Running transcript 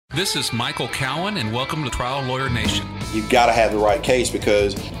This is Michael Cowan, and welcome to Trial Lawyer Nation. You've got to have the right case,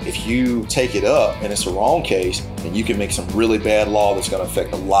 because if you take it up and it's the wrong case, then you can make some really bad law that's going to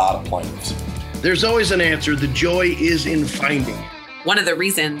affect a lot of plaintiffs. There's always an answer. The joy is in finding. One of the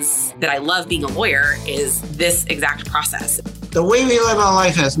reasons that I love being a lawyer is this exact process. The way we live our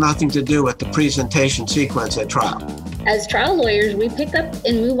life has nothing to do with the presentation sequence at trial. As trial lawyers, we pick up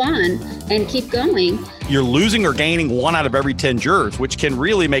and move on and keep going. You're losing or gaining 1 out of every 10 jurors, which can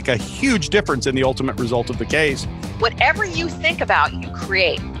really make a huge difference in the ultimate result of the case. Whatever you think about, you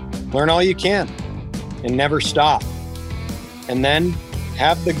create. Learn all you can and never stop. And then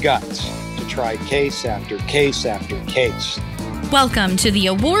have the guts to try case after case after case. Welcome to the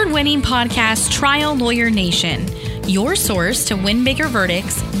award-winning podcast Trial Lawyer Nation, your source to win bigger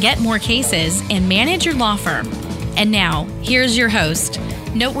verdicts, get more cases, and manage your law firm. And now, here's your host,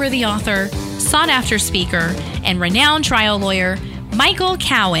 noteworthy author, sought-after speaker, and renowned trial lawyer, Michael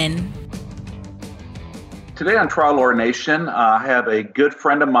Cowan. Today on Trial Lawyer Nation, I have a good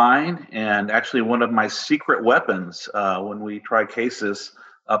friend of mine and actually one of my secret weapons when we try cases,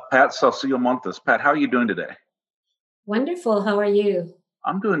 Pat Montes. Pat, how are you doing today? Wonderful. How are you?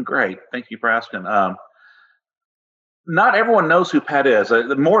 I'm doing great. Thank you for asking. Not everyone knows who Pat is.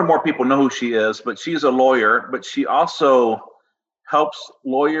 More and more people know who she is, but she's a lawyer, but she also helps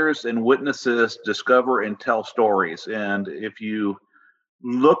lawyers and witnesses discover and tell stories. And if you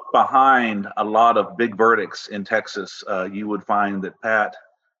look behind a lot of big verdicts in Texas, you would find that Pat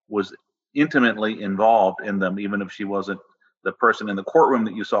was intimately involved in them, even if she wasn't the person in the courtroom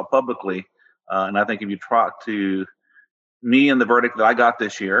that you saw publicly. And I think if you talk to me and the verdict that I got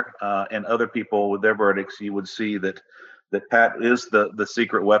this year, and other people with their verdicts, you would see that Pat is the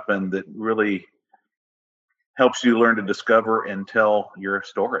secret weapon that really helps you learn to discover and tell your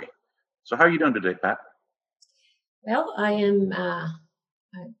story. So how are you doing today, Pat? Well, I am,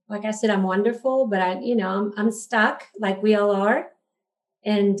 like I said, I'm wonderful, but I'm stuck like we all are.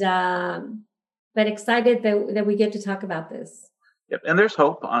 And, but excited that we get to talk about this. Yep. And there's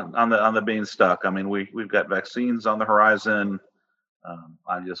hope on the being stuck. I mean, we've got vaccines on the horizon.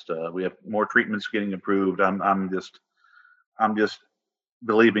 We have more treatments getting approved. I'm just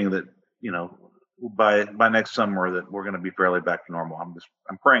believing that, by next summer that we're going to be fairly back to normal.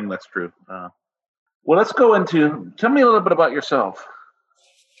 I'm praying that's true. Well, let's go into, tell me a little bit about yourself.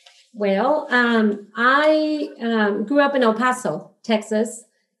 Well, I grew up in El Paso, Texas.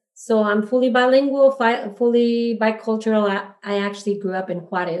 So I'm fully bilingual, fully bicultural. I actually grew up in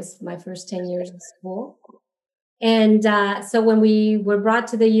Juarez my first 10 years of school. And so when we were brought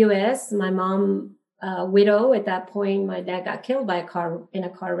to the U.S., my mom, widow at that point, my dad got killed in a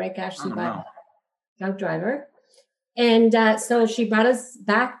car wreck, actually by a drunk driver. And so she brought us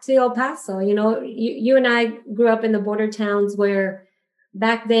back to El Paso. You and I grew up in the border towns where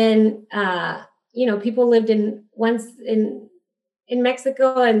back then, people lived in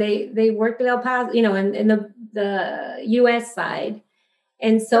Mexico, and they worked in El Paso, in the U.S. side.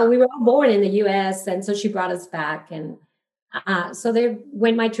 And so we were all born in the U.S., and so she brought us back. And so there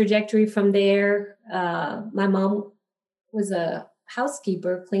went my trajectory from there. My mom was a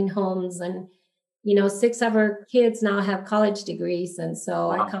housekeeper, cleaned homes, and, 6 of her kids now have college degrees. And so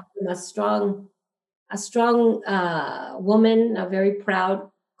I come from a strong woman, a very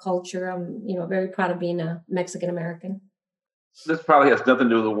proud culture. I'm, very proud of being a Mexican American. This probably has nothing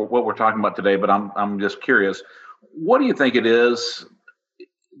to do with what we're talking about today, but I'm just curious. What do you think it is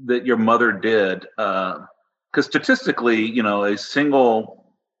that your mother did? Because statistically, a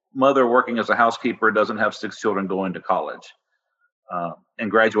single mother working as a housekeeper doesn't have 6 children going to college and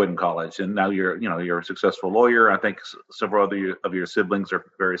graduating college. And now you're a successful lawyer. I think several of your siblings are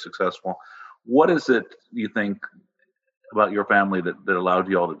very successful. What is it you think about your family that allowed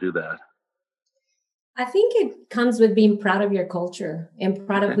you all to do that? I think it comes with being proud of your culture and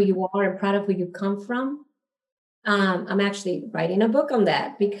proud of who you are and proud of who you come from. I'm actually writing a book on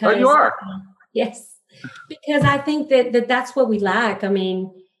that because... Oh, you are? Yes, because I think that's what we lack. I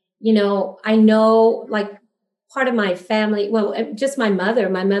mean, I know like part of my family, well, just my mother.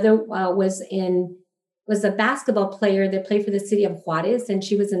 My mother was a basketball player that played for the city of Juarez, and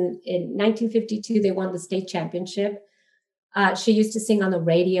she was in 1952. They won the state championship. She used to sing on the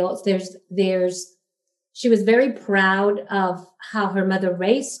radio. She was very proud of how her mother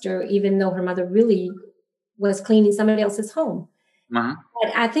raised her, even though her mother really was cleaning somebody else's home. Uh-huh.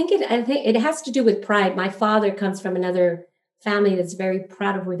 But I think it has to do with pride. My father comes from another family that's very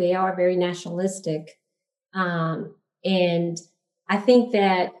proud of who they are, very nationalistic. And I think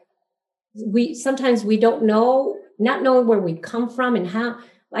that sometimes we don't know, not knowing where we come from and how,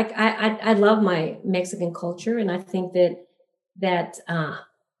 like I love my Mexican culture. And I think that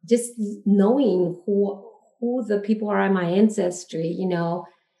just knowing who the people are in my ancestry,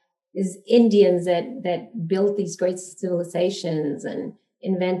 is Indians that built these great civilizations and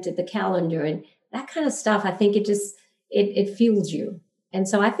invented the calendar and that kind of stuff. I think it fuels you. And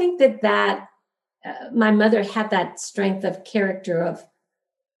so I think that my mother had that strength of character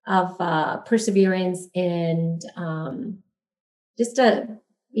of perseverance and just a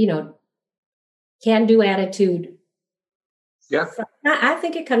can-do attitude. Yeah, I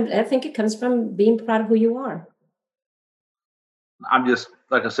think it comes from being proud of who you are. I'm just,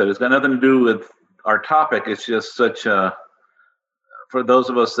 like I said, it's got nothing to do with our topic. It's just such a, for those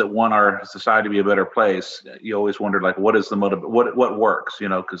of us that want our society to be a better place, you always wonder, like, what is the motive? What works?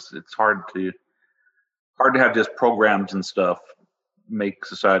 Because it's hard to have just programs and stuff make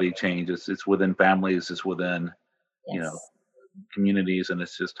society change. It's within families, it's within communities, and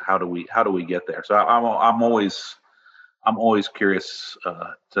it's just how do we get there? So I'm always curious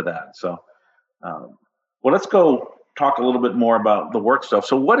to that. So, well, let's go talk a little bit more about the work stuff.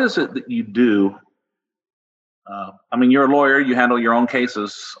 So, what is it that you do? You're a lawyer, you handle your own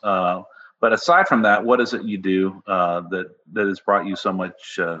cases, but aside from that, what is it you do that has brought you so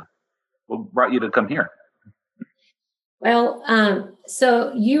much? Brought you to come here? Well,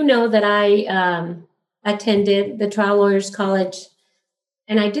 so that I attended the Trial Lawyers College,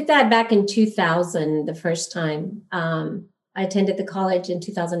 and I did that back in 2000, the first time. I attended the college in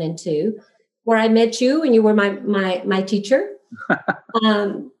 2002, where I met you, and you were my teacher.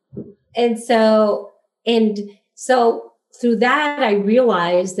 And so through that, I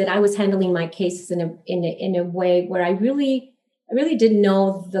realized that I was handling my cases in a way where I really didn't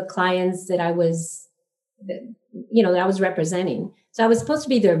know the clients that I was representing. So I was supposed to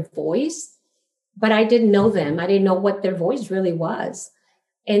be their voice, but I didn't know them. I didn't know what their voice really was.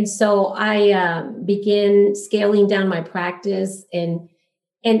 And so I began scaling down my practice, and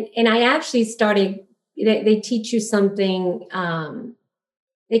I actually started. They teach you something.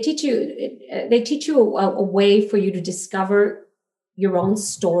 They teach you a way for you to discover your own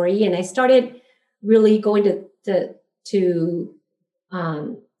story. And I started really going to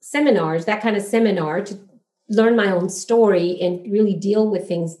seminars, that kind of seminar, to learn my own story and really deal with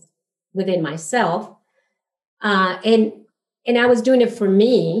things within myself. And I was doing it for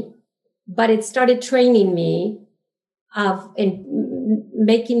me, but it started training me and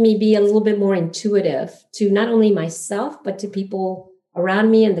making me be a little bit more intuitive to not only myself, but to people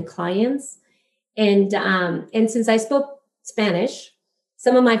around me and the clients. And since I spoke Spanish,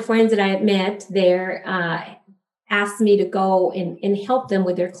 some of my friends that I had met there asked me to go and help them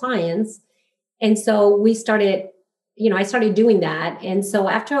with their clients. And so we started, I started doing that. And so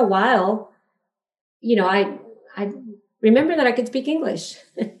after a while, I remember that I could speak English.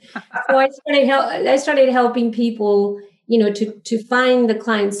 So I started helping people, to find the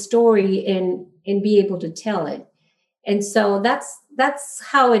client's story and be able to tell it. And so that's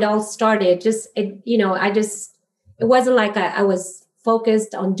how it all started. It wasn't like I was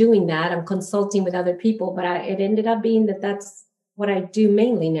focused on doing that. I'm consulting with other people, but it ended up being that's what I do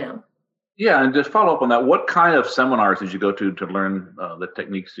mainly now. Yeah, and just follow up on that. What kind of seminars did you go to learn the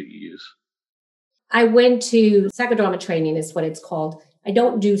techniques that you use? I went to psychodrama training, is what it's called. I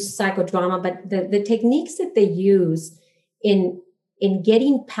don't do psychodrama, but the techniques that they use in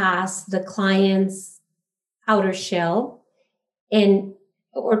getting past the client's outer shell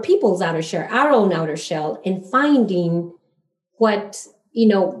or people's outer shell, our own outer shell, and finding what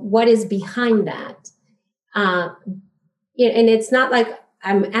is behind that. And it's not like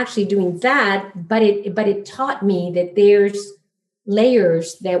I'm actually doing that, but it taught me that there's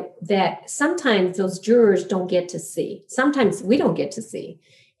layers that sometimes those jurors don't get to see. Sometimes we don't get to see.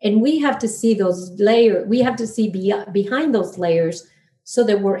 And we have to see those layers. We have to see behind those layers so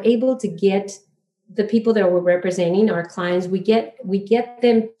that we're able to get the people that we're representing, our clients, we get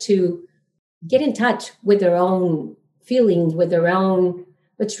them to get in touch with their own feelings, with their own,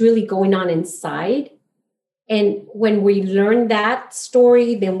 what's really going on inside. And when we learn that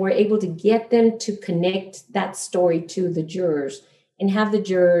story, then we're able to get them to connect that story to the jurors and have the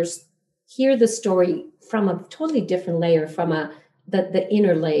jurors hear the story from a totally different layer, from the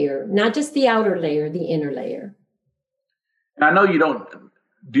inner layer, not just the outer layer, the inner layer. And I know you don't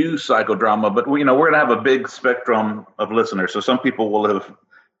do psychodrama, but we're going to have a big spectrum of listeners. So some people will have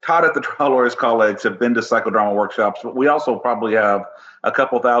taught at the Trial Lawyers College, have been to psychodrama workshops, but we also probably have a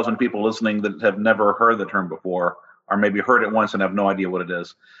couple thousand people listening that have never heard the term before, or maybe heard it once and have no idea what it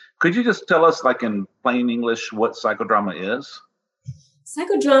is. Could you just tell us, like in plain English, what psychodrama is?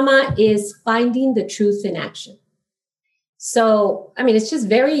 Psychodrama is finding the truth in action. So, it's just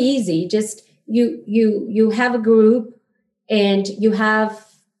very easy. Just you have a group and you have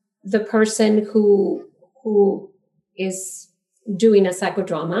the person who is doing a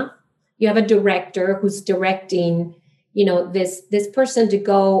psychodrama. You have a director who's directing, this person to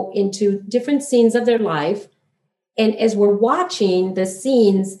go into different scenes of their life. And as we're watching the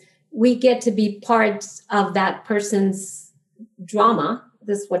scenes, we get to be parts of that person's drama.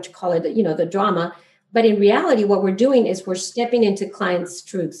 This is what you call it, the drama. But in reality, what we're doing is we're stepping into clients'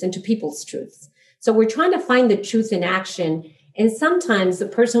 truths, into people's truths. So we're trying to find the truth in action. And sometimes the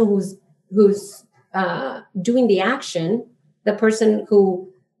person who's doing the action, the person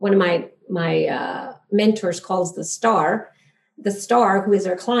who one of my mentors calls the star, who is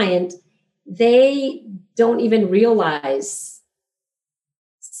our client, they don't even realize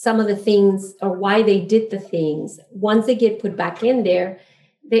some of the things or why they did the things. Once they get put back in there,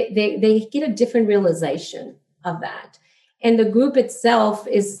 they get a different realization of that. And the group itself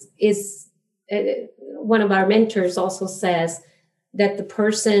is one of our mentors also says that the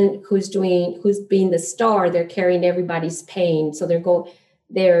person who's being the star, they're carrying everybody's pain. So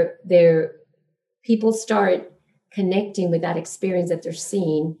people start connecting with that experience that they're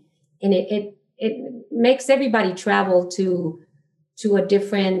seeing, and it makes everybody travel to a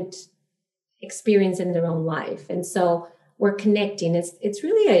different experience in their own life. And so we're connecting. It's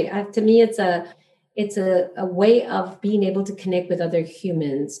really to me, it's a way of being able to connect with other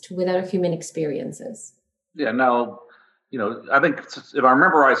humans, with other human experiences. Yeah. Now, I think if I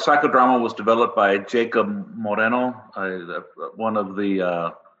remember right, psychodrama was developed by Jacob Moreno, one of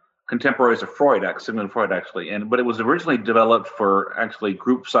the contemporaries of Freud, Sigmund Freud, actually. But it was originally developed for actually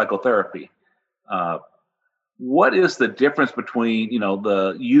group psychotherapy. What is the difference between,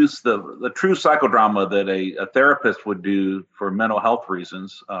 the true psychodrama that a therapist would do for mental health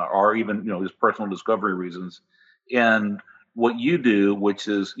reasons, or even, his personal discovery reasons, and what you do, which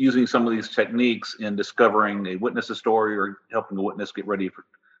is using some of these techniques in discovering a witness's story or helping a witness get ready to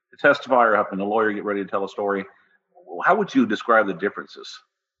testify or helping a lawyer get ready to tell a story? How would you describe the differences?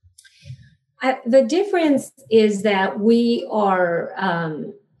 The difference is that we are,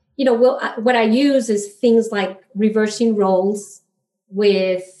 what I use is things like reversing roles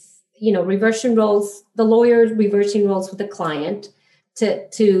with, reversing roles, the lawyer reversing roles with the client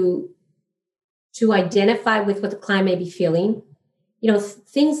to identify with what the client may be feeling,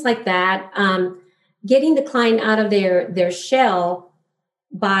 things like that. Getting the client out of their shell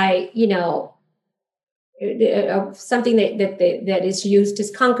by, something that is used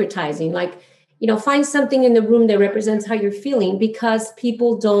is concretizing, like, find something in the room that represents how you're feeling, because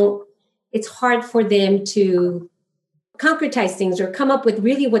it's hard for them to concretize things or come up with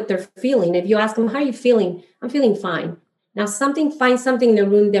really what they're feeling. If you ask them, how are you feeling? I'm feeling fine. Now find something in the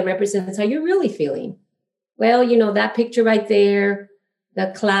room that represents how you're really feeling. Well, that picture right there,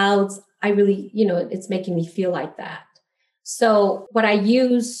 the clouds, I really, it's making me feel like that. So what I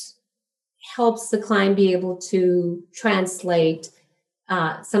use helps the client be able to translate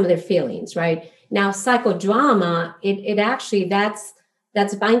some of their feelings, right? Now, psychodrama, it actually, that's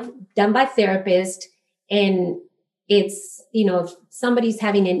done by therapists, and it's, if somebody's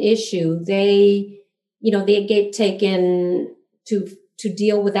having an issue, they get taken to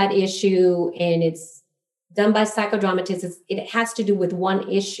deal with that issue, and it's done by psychodramatists. It has to do with one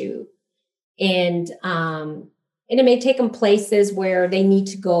issue, and it may take them places where they need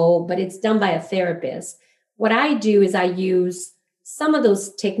to go, but it's done by a therapist. What I do is I use some of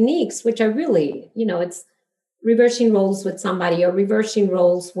those techniques, which are really, it's reversing roles with somebody or reversing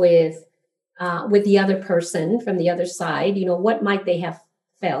roles with the other person from the other side. What might they have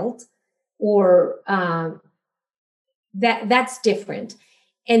felt, or that's different.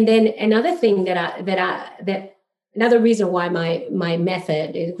 And then another thing another reason why my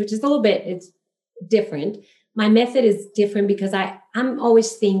method is, which is a little bit, it's different. My method is different because I'm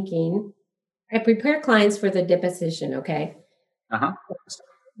always thinking, I prepare clients for the deposition. Okay. Uh-huh.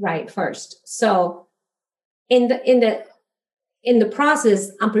 Right. First. So in the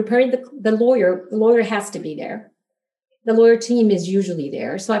process, I'm preparing the lawyer. The lawyer has to be there. The lawyer team is usually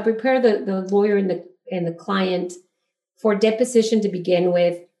there. So I prepare the lawyer and the client for deposition to begin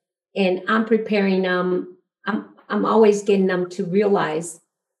with. And I'm preparing them. I'm always getting them to realize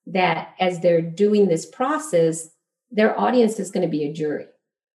that as they're doing this process, their audience is going to be a jury.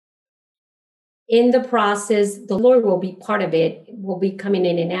 In the process, the lawyer will be part of it, will be coming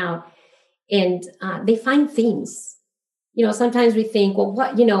in and out, and they find themes. Sometimes we think, well,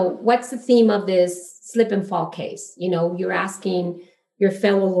 what's the theme of this slip and fall case? You're asking your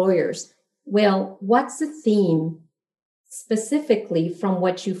fellow lawyers, well, what's the theme specifically from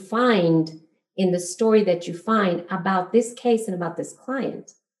what you find in the story that you find about this case and about this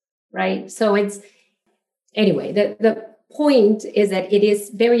client, right? So it's, anyway, the point is that it is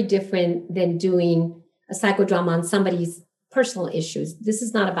very different than doing a psychodrama on somebody's personal issues. This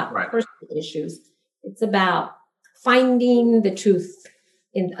is not about personal issues. It's about finding the truth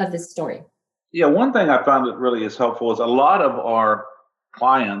of this story. Yeah, one thing I found that really is helpful is a lot of our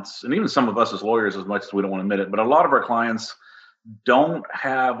clients, and even some of us as lawyers, as much as we don't want to admit it, but a lot of our clients don't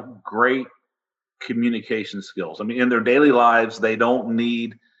have great communication skills. I mean, in their daily lives, they don't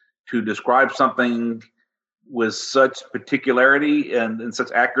need to describe something with such particularity and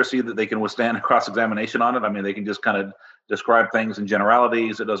such accuracy that they can withstand a cross-examination on it. I mean, they can just kind of describe things in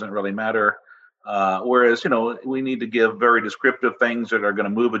generalities. It doesn't really matter. Whereas, we need to give very descriptive things that are going to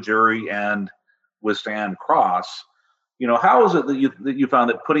move a jury and withstand cross. How is it that you found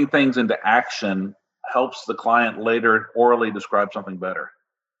that putting things into action helps the client later orally describe something better?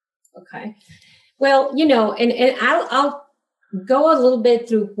 Okay. Well, and I'll go a little bit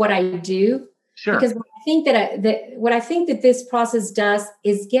through what I do. Sure. Because what I think that this process does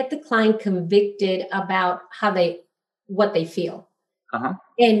is get the client convicted about what they feel. Uh-huh.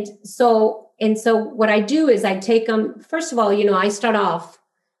 And so what I do is I take them, first of all, I start off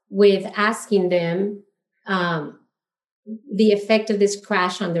with asking them the effect of this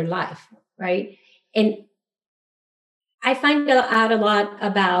crash on their life, right? And I find out a lot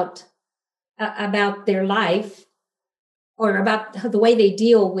about their life, or about the way they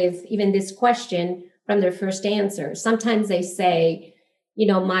deal with even this question from their first answer. Sometimes they say,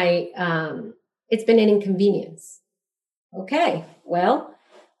 it's been an inconvenience. Okay, well,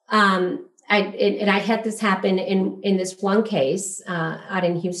 I had this happen in this one case out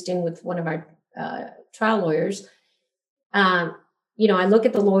in Houston with one of our trial lawyers. I look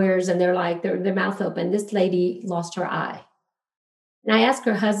at the lawyers and they're like, their mouth open. This lady lost her eye. And I asked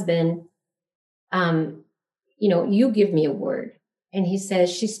her husband, you give me a word. And he says,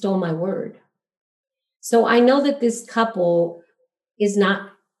 she stole my word. So I know that this couple is not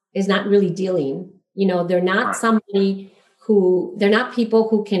really dealing, they're not somebody they're not people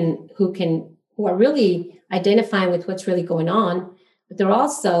who are really identifying with what's really going on, but they're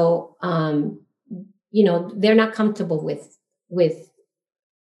also, they're not comfortable with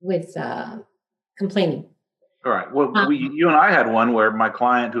complaining. All right. Well, you and I had one where my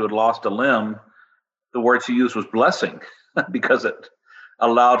client who had lost a limb, the word she used was blessing because it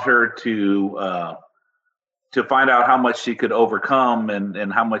allowed her to find out how much she could overcome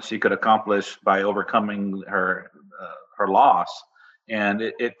and how much she could accomplish by overcoming her loss. And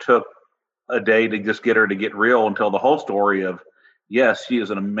it took a day to just get her to get real and tell the whole story of, yes, she is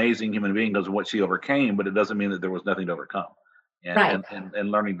an amazing human being because of what she overcame, but it doesn't mean that there was nothing to overcome.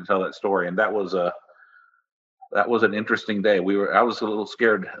 And learning to tell that story. And that was an interesting day. I was a little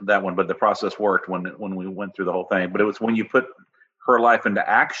scared that one, but the process worked when we went through the whole thing. But it was when you put her life into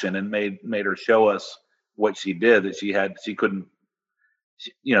action and made her show us what she did, that she couldn't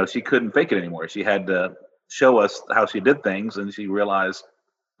fake it anymore. She had to show us how she did things, and she realized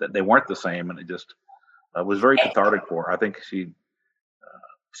that they weren't the same, and it just was very cathartic for her. I think she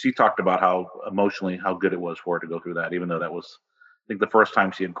talked about how good it was for her to go through that, even though that was, I think, the first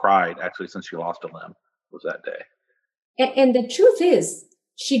time she had cried actually since she lost a limb was that day. And the truth is,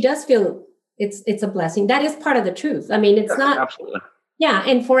 she does feel it's a blessing. That is part of the truth. I mean, it's not absolutely. Yeah,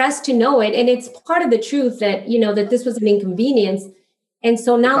 and for us to know it, and it's part of the truth that that this was an inconvenience, and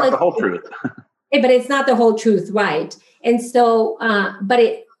so now it's not the whole truth. But it's not the whole truth, right? And so, but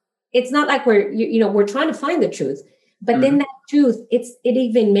it's not like we're trying to find the truth, but then that truth, it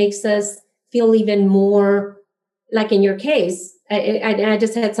even makes us feel even more like in your case. I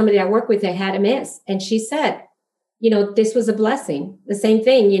just had somebody I work with that had MS, and she said, this was a blessing. The same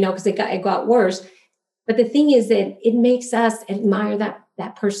thing, because it got worse. But the thing is that it makes us admire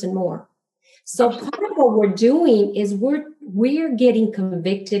that person more. So part of what we're doing is we're getting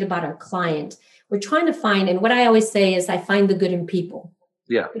convicted about our client. We're trying to find, and what I always say is I find the good in people.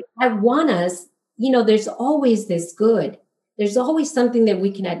 Yeah. I want us, there's always this good. There's always something that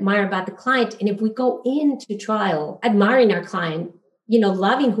we can admire about the client. And if we go into trial admiring our client,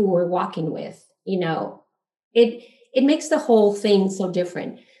 loving who we're walking with, it makes the whole thing so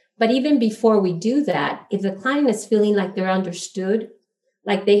different. But even before we do that, if the client is feeling like they're understood,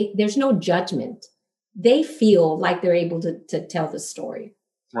 like there's no judgment, they feel like they're able to tell the story.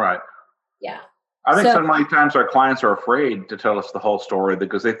 Right. Yeah. I think so many times our clients are afraid to tell us the whole story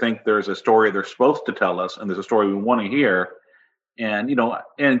because they think there's a story they're supposed to tell us and there's a story we want to hear. And,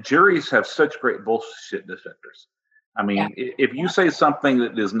 and juries have such great bullshit detectors. I mean, if you say something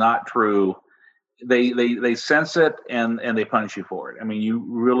that is not true, they sense it and they punish you for it. I mean, you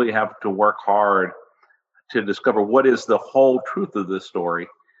really have to work hard to discover what is the whole truth of this story.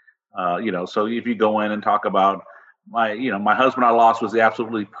 So if you go in and talk about my husband I lost was the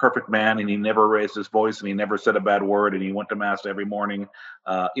absolutely perfect man, and he never raised his voice, and he never said a bad word, and he went to mass every morning.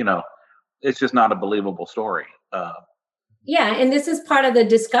 It's just not a believable story. Yeah, and this is part of the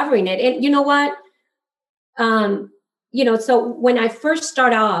discovering it. And you know what? So when I first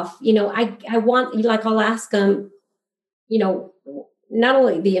start off, I want, like, I'll ask them, not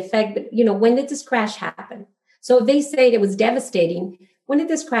only the effect, but, when did this crash happen? So if they say it was devastating, when did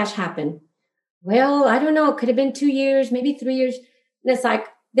this crash happen? Well, I don't know. It could have been 2 years, maybe 3 years. And it's like,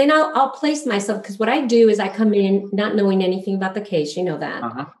 then I'll place myself, because what I do is I come in not knowing anything about the case,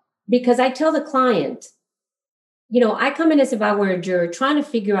 that, because I tell the client, I come in as if I were a juror trying to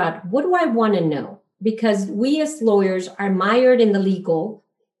figure out, what do I want to know? Because we as lawyers are mired in the legal.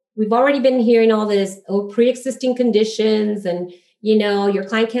 We've already been hearing all this, pre-existing conditions, and, your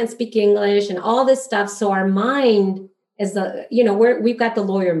client can't speak English and all this stuff. So our mind is we've got the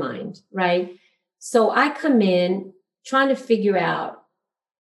lawyer mind, right? So I come in trying to figure out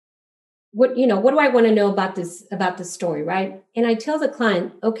what do I want to know about this story, right? And I tell the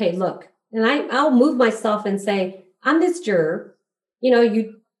client, okay, look, and I'll move myself and say, I'm this juror,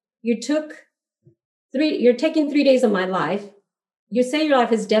 you're taking 3 days of my life. You say your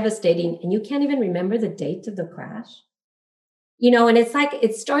life is devastating and you can't even remember the date of the crash. And it's like,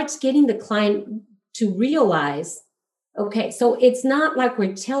 it starts getting the client to realize, okay, so it's not like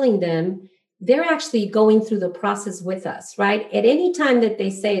we're telling them, they're actually going through the process with us, right? At any time that they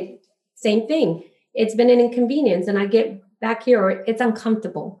say same thing, it's been an inconvenience and I get back here, or it's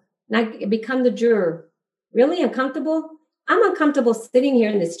uncomfortable, and I become the juror. Really uncomfortable? I'm uncomfortable sitting here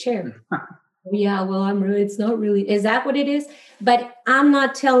in this chair. Yeah, well, it's not really, is that what it is? But I'm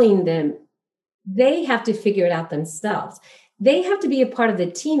not telling them. They have to figure it out themselves. They have to be a part of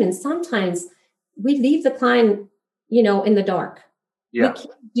the team. And sometimes we leave the client, in the dark. Yeah. We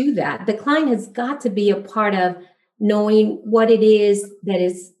can't do that. The client has got to be a part of knowing what it is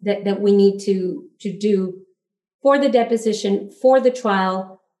that we need to do for the deposition, for the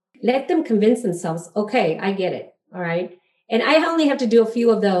trial. Let them convince themselves, okay, I get it. All right. And I only have to do a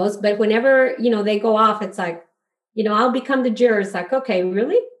few of those, but whenever, they go off, it's like, I'll become the juror. It's like, okay,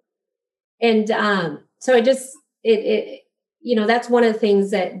 really? And so that's one of the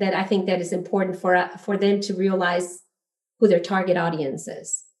things that I think that is important for them to realize who their target audience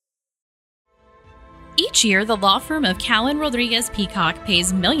is. Each year, the law firm of Cowan Rodriguez Peacock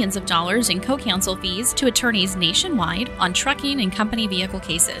pays millions of dollars in co-counsel fees to attorneys nationwide on trucking and company vehicle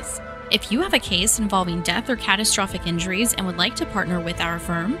cases. If you have a case involving death or catastrophic injuries and would like to partner with our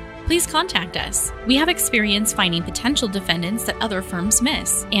firm, please contact us. We have experience finding potential defendants that other firms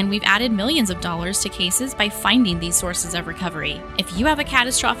miss, and we've added millions of dollars to cases by finding these sources of recovery. If you have a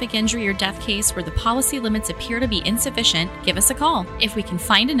catastrophic injury or death case where the policy limits appear to be insufficient, give us a call. If we can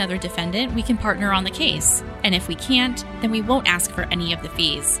find another defendant, we can partner on the case. And if we can't, then we won't ask for any of the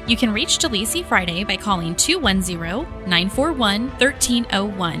fees. You can reach Delisi Friday by calling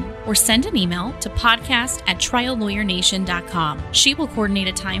 210-941-1301 or send an email to podcast@triallawyernation.com. She will coordinate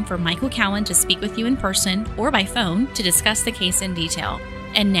a time for Michael Cowan to speak with you in person or by phone to discuss the case in detail.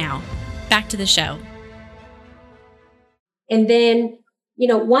 And now, back to the show. And then,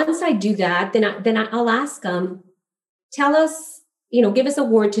 once I do that, then I'll ask them, tell us, give us a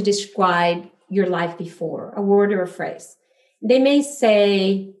word to describe your life before, a word or a phrase. They may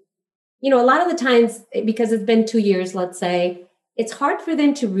say, a lot of the times, because it's been 2 years, let's say, it's hard for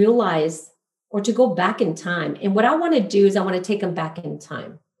them to realize or to go back in time. And what I want to do is I want to take them back in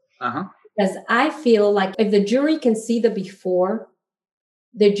time. Because I feel like if the jury can see the before,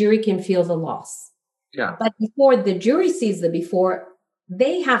 the jury can feel the loss. Yeah. But before the jury sees the before,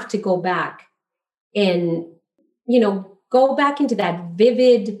 they have to go back and, go back into that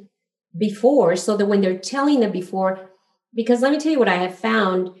vivid before, so that when they're telling the before, because let me tell you what I have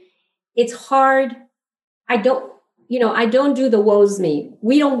found, it's hard. I don't do the woes me.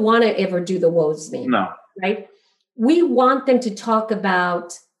 We don't want to ever do the woes me. No. Right? We want them to talk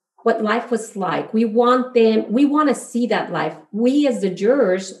about what life was like. We want to see that life. We as the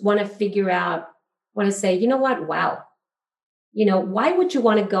jurors want to say, you know what? Wow. Why would you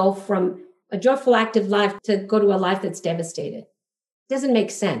want to go from a joyful, active life to go to a life that's devastated? It doesn't make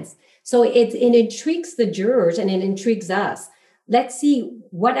sense. So it intrigues the jurors and it intrigues us. Let's see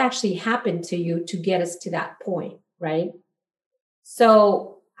what actually happened to you to get us to that point, right?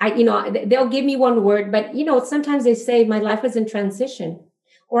 So they'll give me one word, but sometimes they say my life was in transition,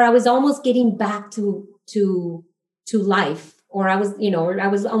 or I was almost getting back to life, or I was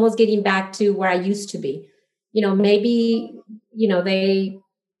almost getting back to where I used to be. Maybe they,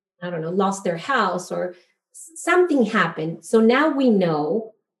 I don't know, lost their house or something happened. So now we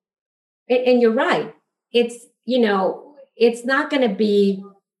know, and you're right. It's it's not going to be,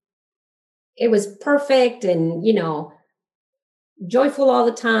 it was perfect and, joyful all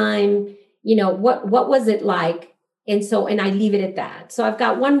the time. What was it like? And I leave it at that. So I've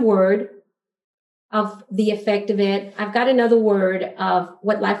got one word of the effect of it. I've got another word of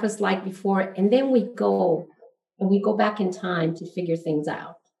what life was like before. And then we go back in time to figure things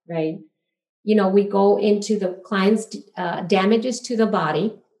out, right? We go into the client's damages to the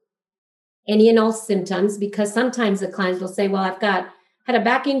body, any and all symptoms, because sometimes the clients will say, well, had a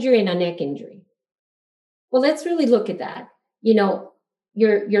back injury and a neck injury. Well, let's really look at that.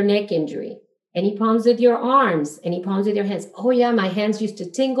 Your neck injury, any problems with your arms, any problems with your hands? Oh yeah, my hands used to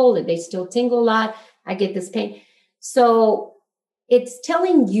tingle, and they still tingle a lot. I get this pain. So it's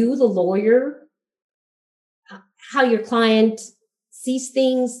telling you, the lawyer, how your client sees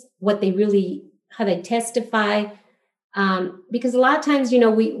things, how they testify. Because a lot of times,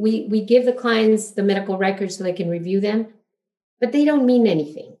 we give the clients the medical records so they can review them, but they don't mean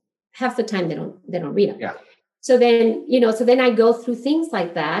anything. Half the time they don't read them. Yeah. So then, I go through things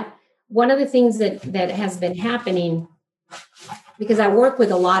like that. One of the things that has been happening, because I work with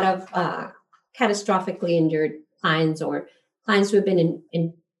a lot of catastrophically injured clients or clients who have been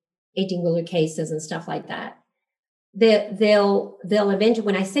in 18-wheeler cases and stuff like that, they'll eventually,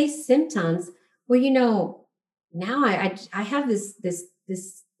 when I say symptoms, well, now I have this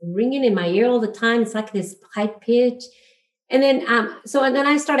ringing in my ear all the time. It's like this high pitch. And then, and then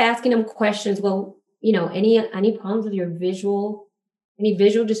I start asking them questions. Well, any problems with your any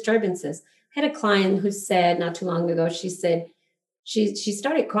visual disturbances? I had a client who said not too long ago, she said she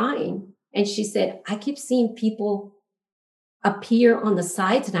started crying and she said, I keep seeing people appear on the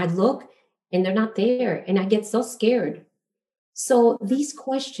sides and I look and they're not there. And I get so scared. So these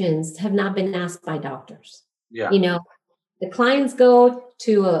questions have not been asked by doctors. Yeah. The clients go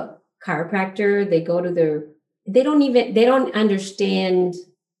to a chiropractor, they go to they don't understand,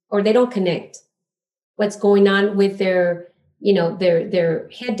 or they don't connect what's going on with their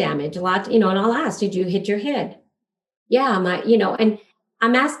head damage. A lot, and I'll ask, did you hit your head? Yeah, and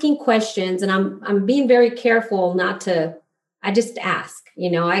I'm asking questions and I'm being very careful not to, I just ask,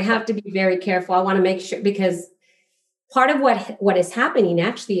 I have to be very careful. I want to make sure, because part of what is happening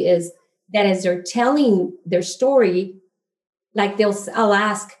actually is that as they're telling their story, like I'll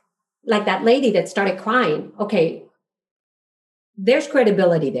ask, like that lady that started crying, okay, there's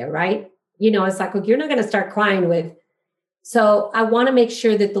credibility there, right? It's like, look, you're not going to start crying with. So I want to make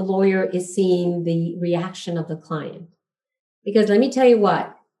sure that the lawyer is seeing the reaction of the client. Because let me tell you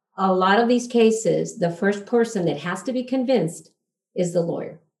what, a lot of these cases, the first person that has to be convinced is the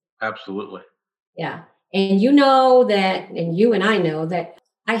lawyer. Absolutely. Yeah. And that, and you and I know that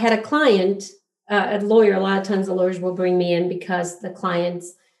I had a client, a lawyer, a lot of times the lawyers will bring me in because the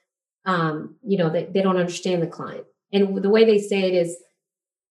clients, they don't understand the client. And the way they say it is,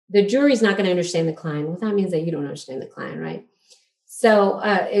 the jury's not going to understand the client. Well, that means that you don't understand the client, right? So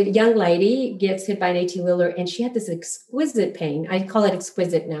a young lady gets hit by an 18-wheeler and she had this exquisite pain. I call it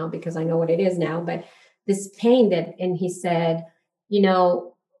exquisite now because I know what it is now, but this pain and he said,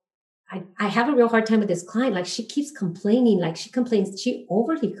 I have a real hard time with this client. Like, she keeps complaining, she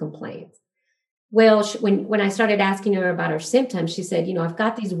overly complains. Well, when I started asking her about her symptoms, she said, I've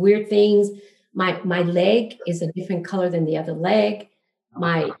got these weird things. My leg is a different color than the other leg.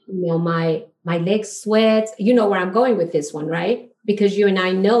 My leg sweats. You know where I'm going with this one, right? Because you and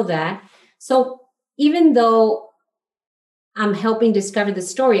I know that. So even though I'm helping discover the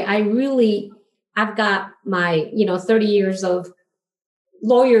story, I've got my, 30 years of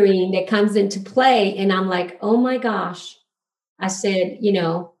lawyering that comes into play. And I'm like, oh my gosh. I said,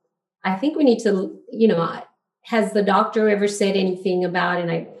 I think we need to, has the doctor ever said anything about,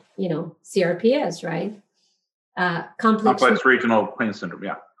 and CRPS, right? Complex regional pain syndrome.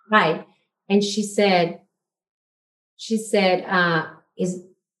 Yeah. Right. And she said, he said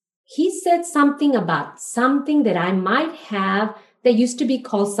something about something that I might have that used to be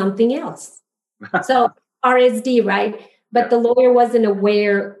called something else. So RSD, right? But the lawyer wasn't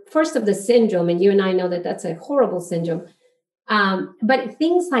aware first of the syndrome. And you and I know that that's a horrible syndrome. But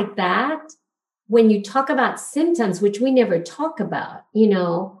things like that, when you talk about symptoms, which we never talk about,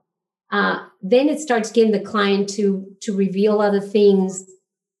 then it starts getting the client to reveal other things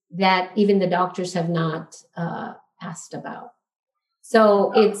that even the doctors have not asked about.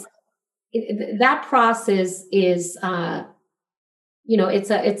 So that process is,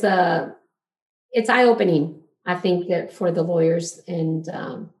 it's eye-opening, I think, that for the lawyers. And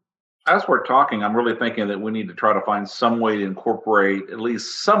as we're talking, I'm really thinking that we need to try to find some way to incorporate at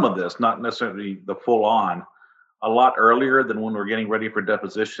least some of this, not necessarily the full on, a lot earlier than when we're getting ready for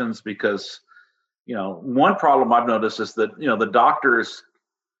depositions, because one problem I've noticed is that, the doctors,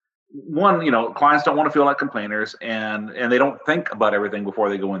 clients don't want to feel like complainers, and they don't think about everything before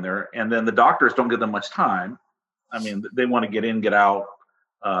they go in there. And then the doctors don't give them much time. I mean, they want to get in, get out,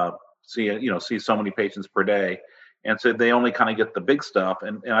 see so many patients per day. And so they only kind of get the big stuff.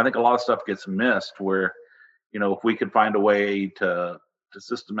 And I think a lot of stuff gets missed where, if we could find a way to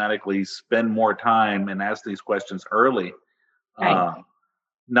systematically spend more time and ask these questions early, Right.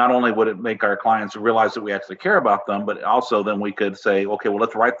 Not only would it make our clients realize that we actually care about them, but also then we could say, okay, well,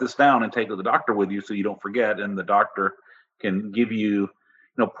 let's write this down and take it to the doctor with you so you don't forget. And the doctor can give you,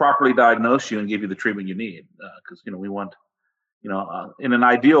 properly diagnose you and give you the treatment you need. Because, we want, in an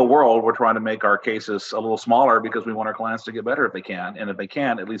ideal world, we're trying to make our cases a little smaller because we want our clients to get better if they can. And if they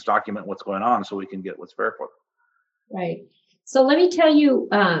can, at least document what's going on so we can get what's fair for them. Right. So let me tell you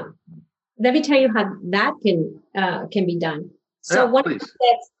how that can be done. So one of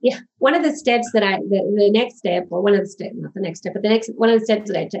the steps that the next step, or one of the steps, not the next step, but one of the steps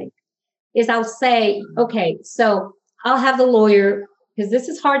that I take is I'll say, okay, so I'll have the lawyer, because this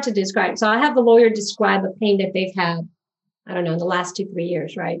is hard to describe. So I'll have the lawyer describe a pain that they've had, I don't know, in the last 2-3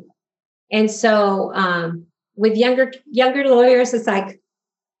 years, right? And so with younger lawyers, it's like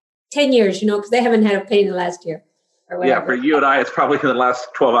 10 years, because they haven't had a pain in the last year or whatever. Yeah, for you and I, it's probably in the last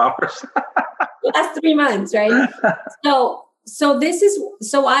 12 hours. Last 3 months, right? So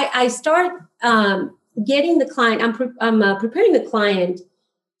I start getting the client. I'm preparing the client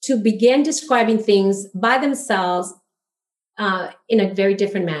to begin describing things by themselves in a very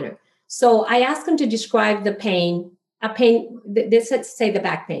different manner. So I ask them to describe the pain. Let's say the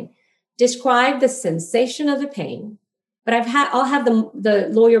back pain. Describe the sensation of the pain, but I'll have the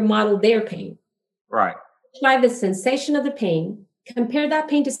lawyer model their pain. Right. Describe the sensation of the pain. Compare that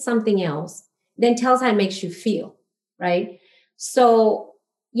pain to something else. Then tell us how it makes you feel. Right. So,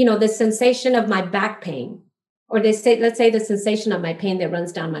 the sensation of my back pain, or let's say the sensation of my pain that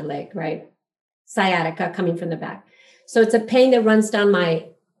runs down my leg, right? Sciatica coming from the back. So it's a pain that runs down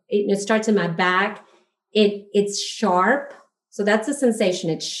it starts in my back. It's sharp. So that's the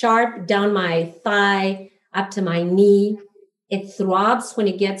sensation. It's sharp down my thigh, up to my knee. It throbs when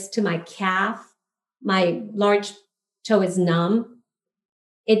it gets to my calf. My large toe is numb.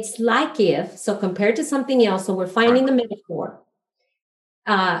 It's like so compared to something else, so we're finding the metaphor.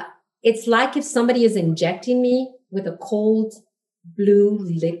 It's like if somebody is injecting me with a cold blue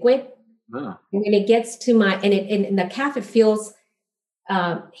liquid. Yeah. And when it gets to in the calf, it feels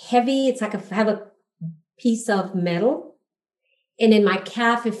heavy. It's like I have a piece of metal. And in my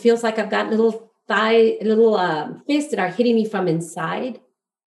calf, it feels like I've got little fists that are hitting me from inside.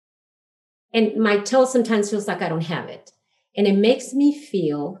 And my toe sometimes feels like I don't have it. And it makes me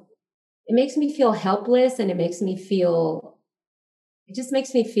feel helpless, and it just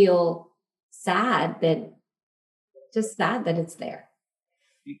makes me feel sad that it's there.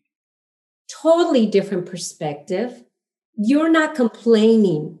 Totally different perspective. You're not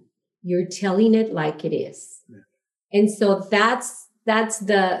complaining. You're telling it like it is. Yeah. And so that's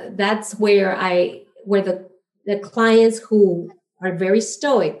where the clients who are very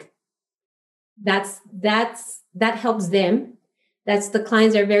stoic, that helps them. That's the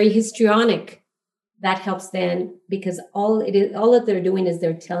clients that are very histrionic. That helps them, because all that they're doing is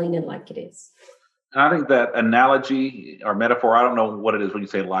they're telling it like it is. And I think that analogy or metaphor, I don't know what it is when you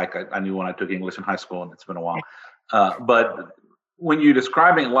say like. I knew when I took English in high school, and it's been a while. But when you're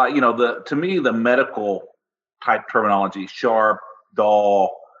describing like, to me, the medical type terminology, sharp,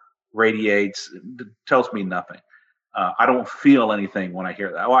 dull, radiates, tells me nothing. I don't feel anything when I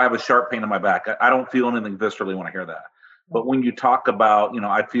hear that. Oh, I have a sharp pain in my back. I don't feel anything viscerally when I hear that. But when you talk about,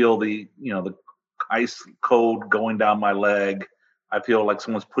 I feel the ice cold going down my leg. I feel like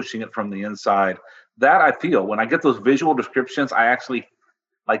someone's pushing it from the inside. That I feel. When I get those visual descriptions, I actually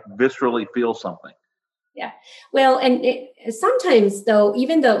like viscerally feel something. Yeah. Well, and sometimes though,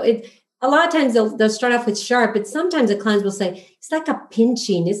 even though a lot of times they'll start off with sharp, but sometimes the clients will say, it's like a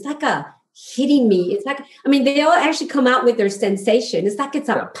pinching. It's like a hitting me. It's like, they all actually come out with their sensation. It's like it's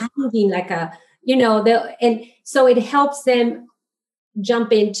a pounding, like a, and so it helps them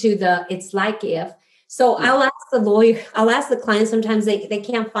jump into it's like if. So I'll ask the client, sometimes they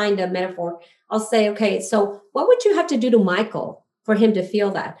can't find a metaphor. I'll say, okay, so what would you have to do to Michael for him to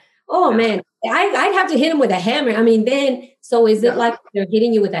feel that? Oh man, I'd have to hit him with a hammer. So is it like they're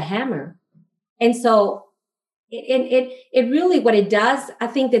hitting you with a hammer? And so it really, what it does, I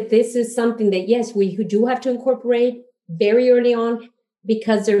think that this is something that, yes, we do have to incorporate very early on,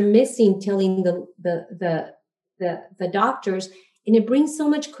 because they're missing telling the doctors, and it brings so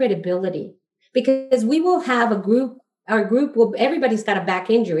much credibility, because we will have our group will, everybody's got a back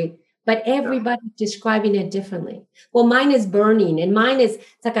injury, but everybody's describing it differently. Well, mine is burning, and it's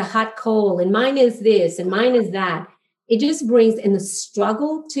like a hot coal, and mine is this, and mine is that. It just brings in the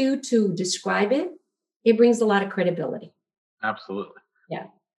struggle to describe it. It brings a lot of credibility. Absolutely. Yeah.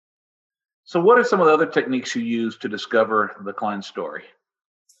 So what are some of the other techniques you use to discover the client's story?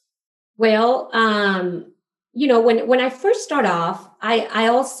 Well, when I first start off,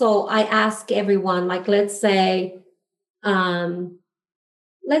 I ask everyone, like, let's say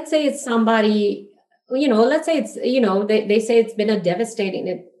it's somebody, let's say it's, they say it's been it's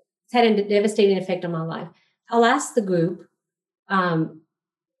had a devastating effect on my life. I'll ask the group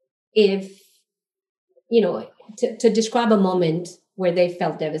if, to describe a moment where they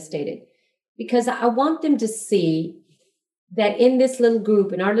felt devastated, because I want them to see that in this little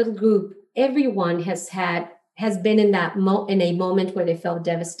group, in our little group, everyone has been in in a moment where they felt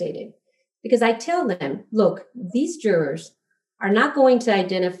devastated. Because I tell them, look, these jurors are not going to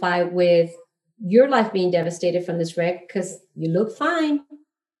identify with your life being devastated from this wreck because you look fine.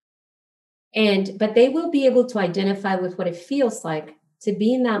 But they will be able to identify with what it feels like to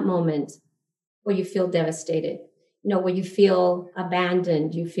be in that moment where you feel devastated, where you feel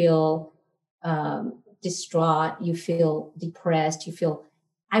abandoned, you feel distraught, you feel depressed,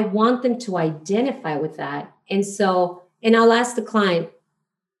 I want them to identify with that. And I'll ask the client,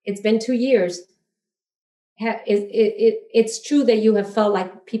 it's been 2 years. It's true that you have felt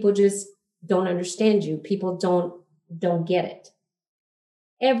like people just don't understand you. People don't get it.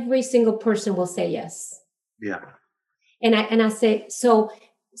 Every single person will say yes. Yeah. And I say, so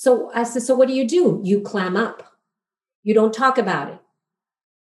I said, so what do? You clam up. You don't talk about it.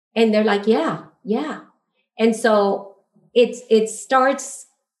 And they're like, yeah. And so it starts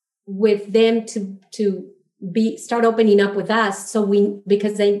with them to start opening up with us.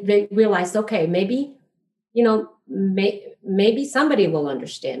 Because they realize, okay, maybe, maybe somebody will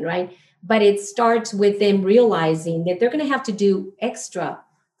understand, right? But it starts with them realizing that they're going to have to do extra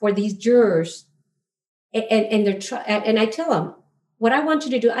for these jurors. And I tell them, what I want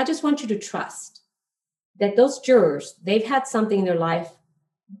you to do, I just want you to trust that those jurors, they've had something in their life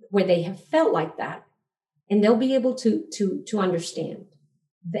where they have felt like that, and they'll be able to understand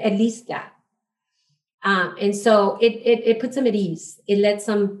at least that. And so it puts them at ease. It lets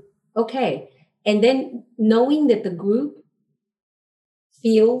them, okay. And then knowing that the group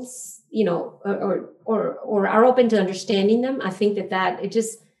feels, or are open to understanding them, I think that it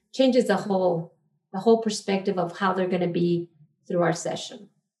just changes the whole perspective of how they're going to be through our session.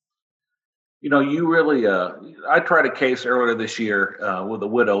 You really, I tried a case earlier this year with a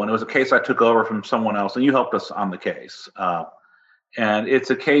widow, and it was a case I took over from someone else, and you helped us on the case. And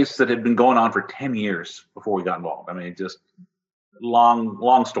it's a case that had been going on for 10 years before we got involved. I mean, just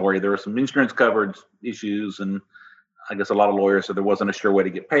long story. There were some insurance coverage issues, and I guess a lot of lawyers said there wasn't a sure way to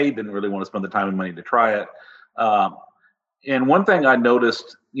get paid, didn't really want to spend the time and money to try it. And one thing I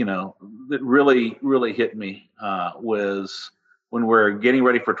noticed, that really, really hit me was when we're getting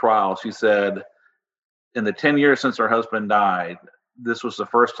ready for trial. She said in the 10 years since her husband died, this was the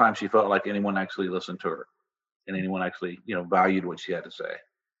first time she felt like anyone actually listened to her and anyone actually, valued what she had to say.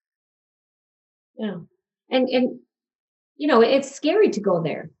 Yeah. And it's scary to go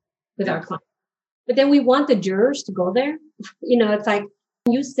there with our clients. But then we want the jurors to go there. It's like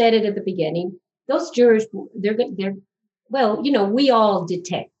you said it at the beginning. Those jurors, we all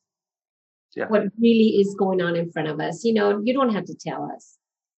detect what really is going on in front of us. You don't have to tell us.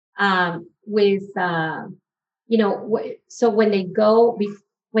 So when they go to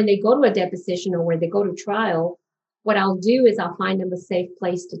a deposition or when they go to trial, what I'll do is I'll find them a safe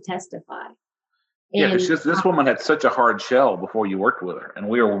place to testify. Because this woman had such a hard shell before you worked with her, and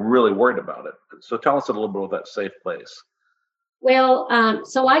we were really worried about it. So tell us a little bit about that safe place. Well,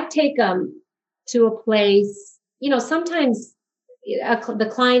 so I take them to a place, sometimes the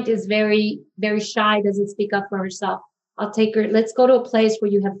client is very, very shy, doesn't speak up for herself. I'll take her, let's go to a place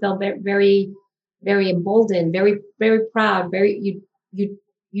where you have felt very, very, very emboldened, very, very proud, you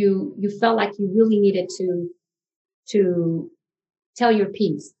felt like you really needed to tell your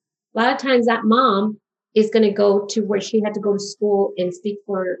piece. A lot of times that mom is going to go to where she had to go to school and speak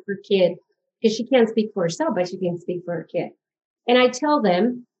for her kid, because she can't speak for herself, but she can speak for her kid. And I tell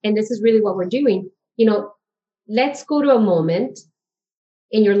them, and this is really what we're doing, let's go to a moment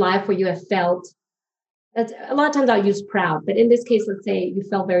in your life where you have felt, a lot of times I'll use proud, but in this case, let's say you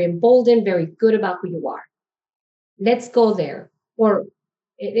felt very emboldened, very good about who you are. Let's go there. And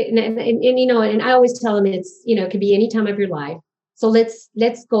I always tell them it could be any time of your life. So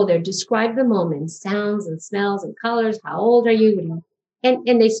let's go there. Describe the moment, sounds and smells and colors. How old are you?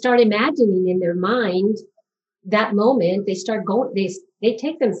 And they start imagining in their mind that moment. They start going. they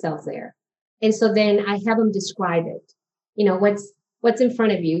take themselves there. And so then I have them describe it. What's in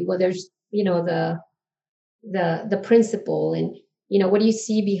front of you? Well, there's, the principal, and, what do you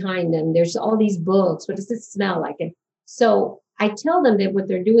see behind them? There's all these books. What does it smell like? And so I tell them that what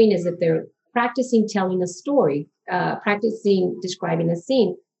they're doing is that they're practicing telling a story, practicing describing a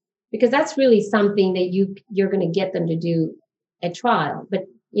scene, because that's really something that you're going to get them to do at trial. But,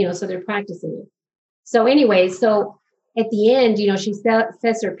 so they're practicing it. So anyway, so at the end, she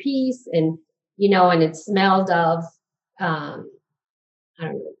says her piece, and, and it smelled of,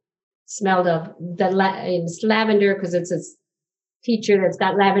 smelled of it's lavender, because it's a teacher that's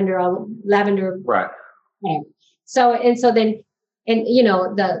got lavender. Right. Yeah. So then, and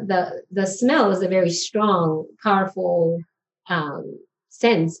the smell is a very strong, powerful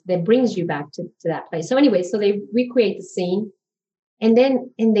sense that brings you back to that place. So anyway, so they recreate the scene, and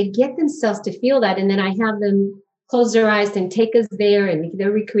they get themselves to feel that, and then I have them close their eyes and take us there, and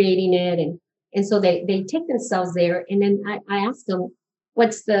they're recreating it, and so they take themselves there, and then I ask them,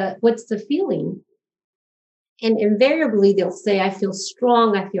 what's the feeling? And invariably they'll say, I feel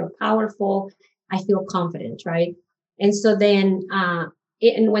strong, I feel powerful, I feel confident, right? And so then,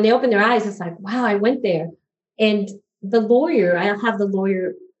 and when they open their eyes, it's like, wow, I went there. And I'll have the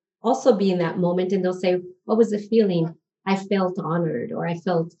lawyer also be in that moment, and they'll say, what was the feeling? I felt honored, or I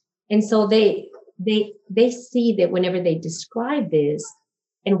felt, and so they see that whenever they describe this,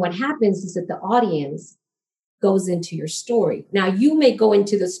 and what happens is that the audience goes into your story. Now, you may go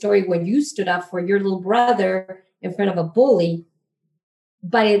into the story when you stood up for your little brother in front of a bully,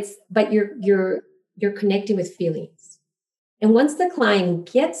 but you're connecting with feelings. And once the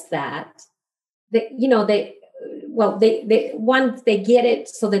client gets that, once they get it,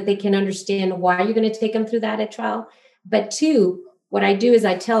 so that they can understand why you're going to take them through that at trial. But two, what I do is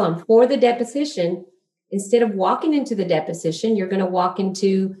I tell them, for the deposition, instead of walking into the deposition, you're going to walk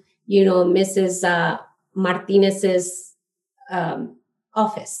into, Mrs. Martinez's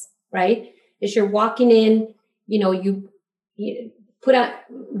office, right? As you're walking in, you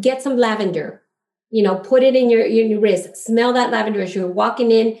get some lavender, put it in your wrist, smell that lavender as you're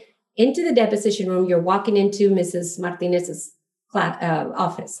walking into the deposition room. You're walking into Mrs. Martinez's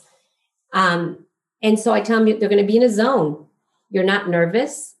office. And so I tell them they're going to be in a zone. You're not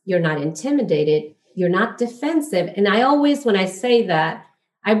nervous. You're not intimidated. You're not defensive. And I always, when I say that,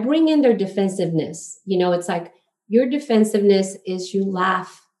 I bring in their defensiveness. It's like, your defensiveness is you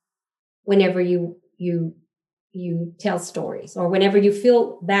laugh whenever you tell stories, or whenever you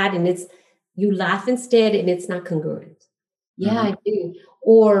feel bad, and you laugh instead, and it's not congruent. Yeah, I do.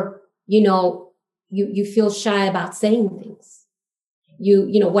 Or, you feel shy about saying things.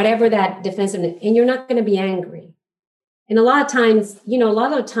 Whatever that defensiveness, and you're not going to be angry. And a lot of times,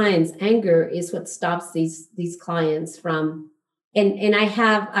 anger is what stops these clients from. And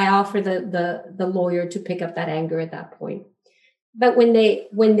I offer the lawyer to pick up that anger at that point. But when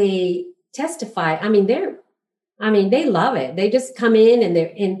they testify, they love it. They just come in, and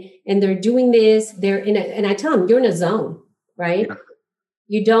they're doing this. And I tell them, you're in a zone, right? Yeah.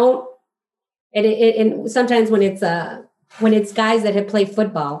 You don't. And sometimes when it's guys that have played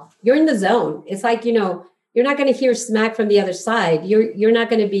football, you're in the zone. It's like, you're not going to hear smack from the other side. You're not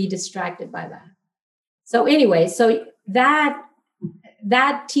going to be distracted by that. So anyway, so that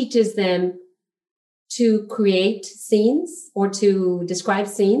teaches them to create scenes, or to describe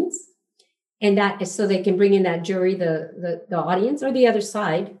scenes, and that is so they can bring in that jury, the audience, or the other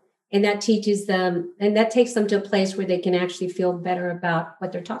side, and that teaches them, and that takes them to a place where they can actually feel better about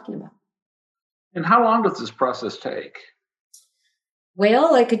what they're talking about. And how long does this process take?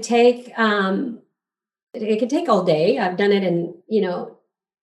 Well, it could take all day. I've done it in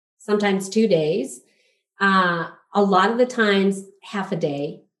sometimes 2 days. A lot of the times, half a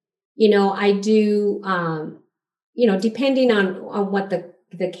day. I do, depending on what the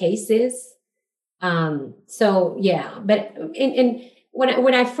case is. So yeah, but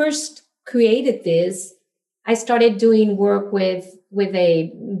when I first created this, I started doing work with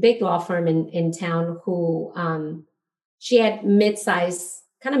a big law firm in town who, she had mid-size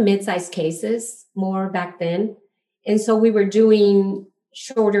cases more back then. And so we were doing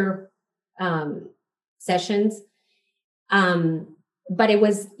shorter, sessions. But it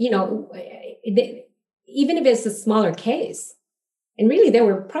was, even if it's a smaller case, and really they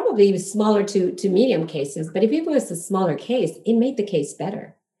were probably smaller to medium cases, but if it was a smaller case, it made the case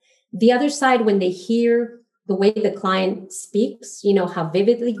better. The other side, when they hear the way the client speaks, how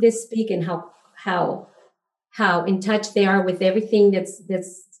vividly they speak, and how in touch they are with everything that's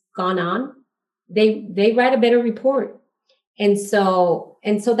gone on, they write a better report. And so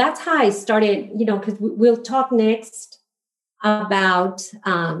that's how I started, because we'll talk next. about,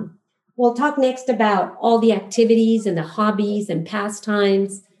 we'll talk next about all the activities and the hobbies and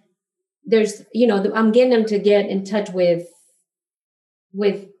pastimes. There's, I'm getting them to get in touch with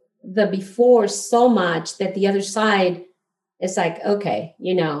the before so much that the other side is like, okay,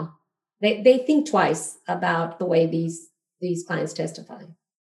 they think twice about the way these clients testify.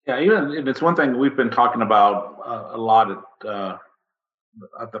 Yeah, even it's one thing we've been talking about a lot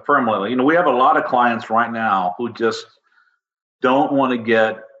at the firm lately. We have a lot of clients right now who just don't want to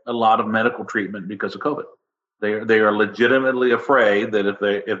get a lot of medical treatment because of COVID. They are legitimately afraid that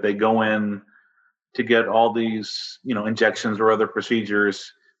if they go in to get all these injections or other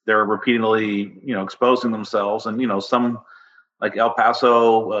procedures, they're repeatedly exposing themselves. And some, like El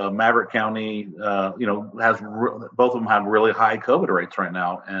Paso, Maverick County, both of them have really high COVID rates right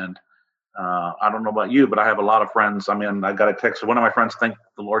now. And I don't know about you, but I have a lot of friends. I mean, I got a text. One of my friends think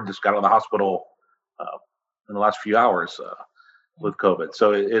the Lord just got out of the hospital in the last few hours with COVID.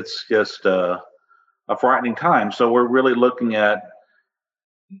 So it's just a frightening time. So we're really looking at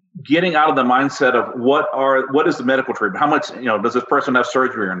getting out of the mindset of what is the medical treatment? How much, does this person have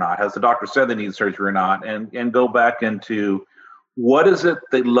surgery or not? Has the doctor said they need surgery or not? And go back into what is it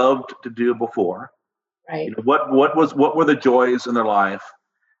they loved to do before? Right. What were the joys in their life,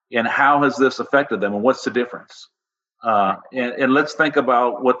 and how has this affected them, and what's the difference? And let's think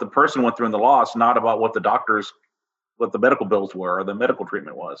about what the person went through in the loss, not about what the medical bills were or the medical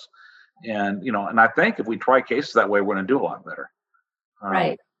treatment was. And I think if we try cases that way, we're going to do a lot better.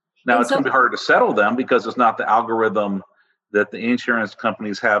 Right. Now, it's going to be harder to settle them because it's not the algorithm that the insurance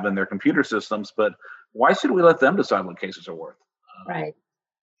companies have in their computer systems. But why should we let them decide what cases are worth? Right.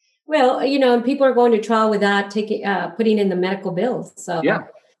 Well, and people are going to trial without putting in the medical bills. So, yeah.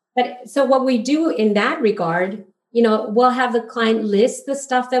 But so what we do in that regard, we'll have the client list the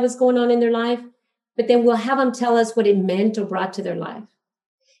stuff that was going on in their life, but then we'll have them tell us what it meant or brought to their life.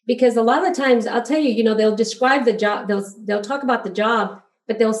 Because a lot of the times, I'll tell you, they'll describe the job, they'll talk about the job,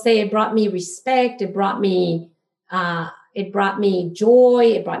 but they'll say it brought me respect, it brought me joy,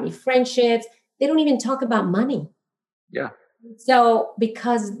 it brought me friendships. They don't even talk about money. Yeah. So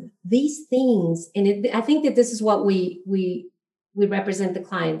because these things, and I think that this is what we represent the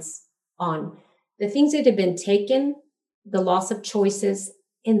clients on, the things that have been taken, the loss of choices,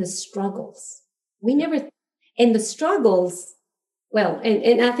 and the struggles. And the struggles. Well,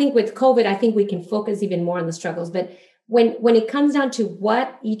 and I think with COVID, I think we can focus even more on the struggles. But when it comes down to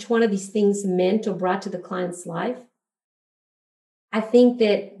what each one of these things meant or brought to the client's life, I think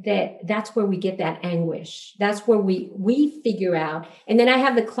that's where we get that anguish. That's where we figure out. And then I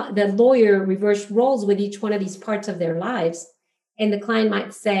have the lawyer reverse roles with each one of these parts of their lives. And the client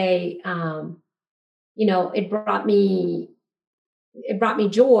might say, it brought me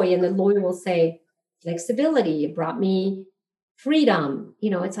joy. And the lawyer will say flexibility. It brought me freedom.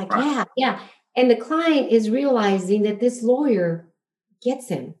 It's like, yeah. And the client is realizing that this lawyer gets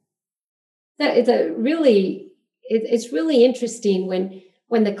him. It's really interesting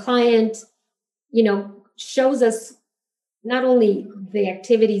when the client, shows us not only the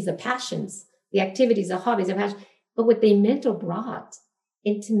activities of passions, the activities of hobbies of passion, but what they meant or brought.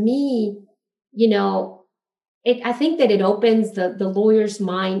 And to me, I think that it opens the lawyer's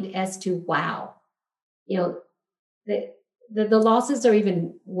mind as to, wow, the losses are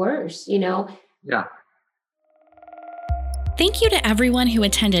even worse, Yeah. Thank you to everyone who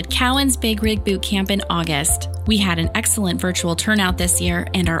attended Cowan's Big Rig Boot Camp in August. We had an excellent virtual turnout this year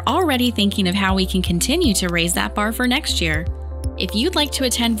and are already thinking of how we can continue to raise that bar for next year. If you'd like to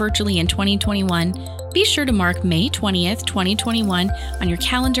attend virtually in 2021, be sure to mark May 20th, 2021 on your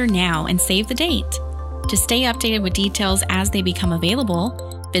calendar now and save the date. To stay updated with details as they become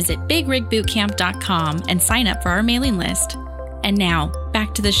available, visit bigrigbootcamp.com and sign up for our mailing list. And now,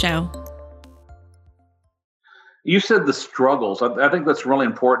 back to the show. You said the struggles. I think that's really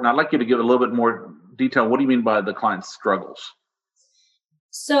important. I'd like you to give a little bit more detail. What do you mean by the client's struggles?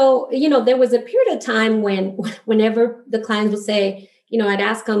 So, there was a period of time whenever the clients would say, I'd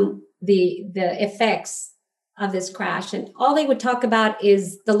ask them the effects of this crash, and all they would talk about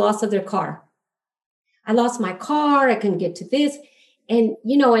is the loss of their car. I lost my car. I couldn't get to this. And,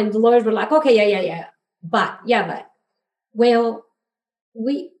 and the lawyers were like, okay, yeah. But, well,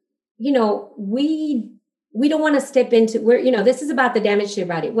 we don't want to step into this is about the damage to your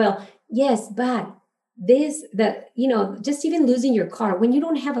body. Well, yes, but just even losing your car, when you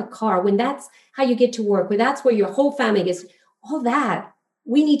don't have a car, when that's how you get to work, when that's where your whole family gets, all that,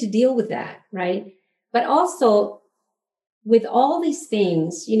 we need to deal with that, right? But also with all these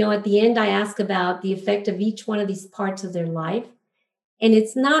things, at the end, I ask about the effect of each one of these parts of their life. And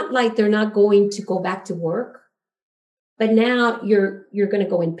it's not like they're not going to go back to work, But now you're going to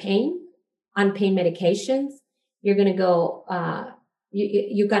go in pain, on pain medications. You're going to go,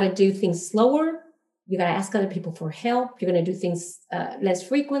 you got to do things slower. You got to ask other people for help. You're going to do things less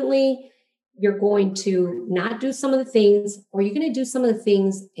frequently. You're going to not do some of the things, or you're going to do some of the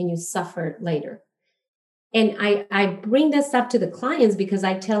things and you suffer later. And I bring this up to the clients because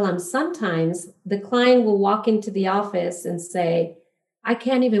I tell them sometimes the client will walk into the office and say, I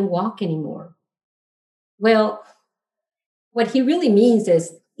can't even walk anymore. Well, what he really means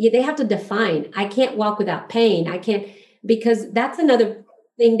is they have to define, I can't walk without pain. I can't, because that's another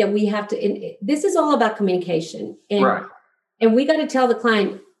thing that we have to, this is all about communication. And, right. And we got to tell the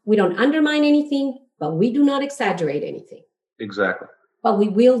client, we don't undermine anything, but we do not exaggerate anything. Exactly. But we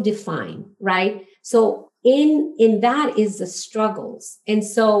will define, right? So in that is the struggles. And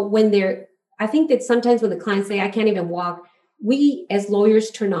so when I think that sometimes when the clients say, I can't even walk, we as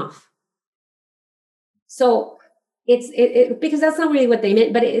lawyers turn off. So it's because that's not really what they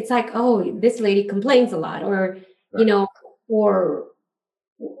meant, but it's like, oh, this lady complains a lot, or, right. Or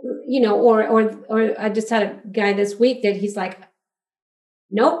I just had a guy this week that he's like,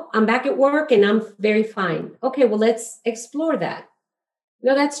 nope, I'm back at work and I'm very fine. Okay, well, let's explore that.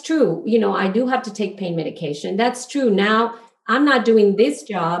 No, that's true. I do have to take pain medication. That's true. Now I'm not doing this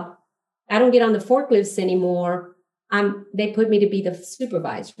job. I don't get on the forklifts anymore. They put me to be the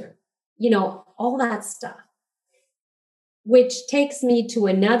supervisor, all that stuff, which takes me to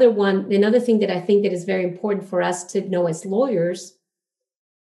another thing that I think that is very important for us to know as lawyers.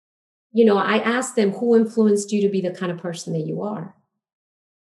 I asked them, who influenced you to be the kind of person that you are?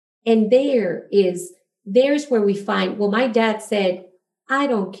 And there's where we find, well, my dad said, I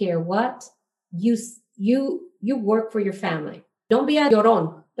don't care what you work for your family. Don't be a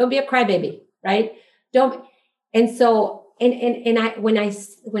llorón. Don't be a crybaby, right? Don't. And so,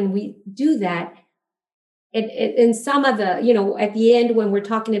 when we do that, and some of the, at the end, when we're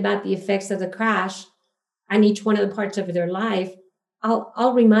talking about the effects of the crash on each one of the parts of their life,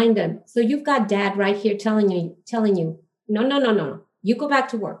 I'll remind them. So you've got dad right here telling you, no. You go back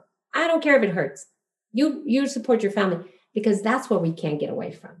to work. I don't care if it hurts. You support your family, because that's what we can't get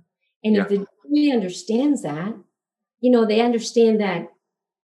away from. And if the jury understands that, they understand that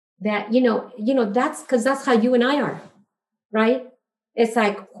that's because that's how you and I are, right? It's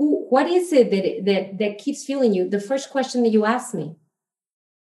like, what is it that keeps fueling you? The first question that you asked me,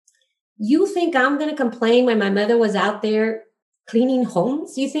 you think I'm going to complain when my mother was out there cleaning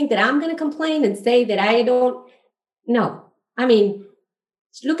homes? You think that I'm going to complain and say that I don't? No. I mean,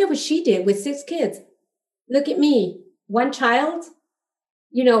 look at what she did with 6 kids. Look at me, 1 child,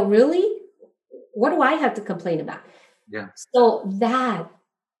 really? What do I have to complain about? Yeah. So that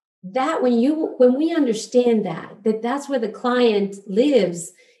when we understand that's where the client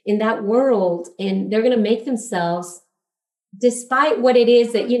lives, in that world, and they're going to make themselves, despite what it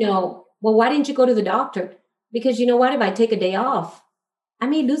is that, well, why didn't you go to the doctor? Because you know what, if I take a day off, I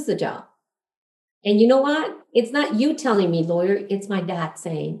may lose the job. And you know what? It's not you telling me, lawyer, it's my dad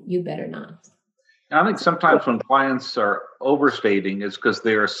saying, you better not. I think sometimes when clients are overstating, it's because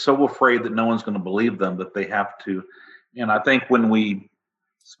they are so afraid that no one's going to believe them that they have to. And I think when we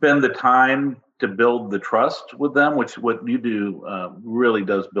spend the time to build the trust with them, which what you do really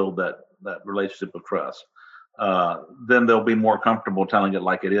does build that relationship of trust, then they'll be more comfortable telling it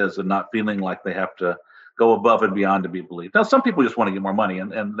like it is and not feeling like they have to go above and beyond to be believed. Now, some people just want to get more money,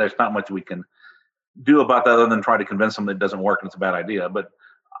 and there's not much we can do about that other than try to convince them that it doesn't work and it's a bad idea. But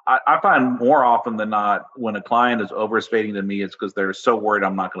I find more often than not, when a client is overstating to me, it's because they're so worried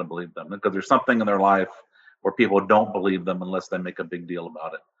I'm not going to believe them, because there's something in their life where people don't believe them unless they make a big deal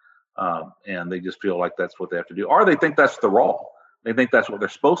about it. And they just feel like that's what they have to do. Or they think that's the role. They think that's what they're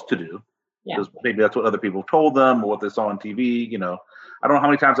supposed to do, because maybe that's what other people told them or what they saw on TV. I don't know how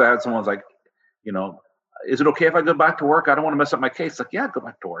many times I had someone's like, is it okay if I go back to work? I don't want to mess up my case. Like, yeah, go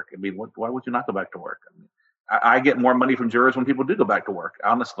back to work. I mean, why would you not go back to work? I mean, I get more money from jurors when people do go back to work.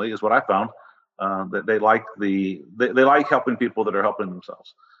 Honestly, is what I found. That they like they like helping people that are helping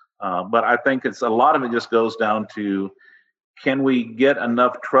themselves. But I think it's a lot of it just goes down to, can we get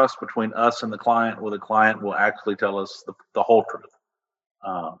enough trust between us and the client where the client will actually tell us the whole truth,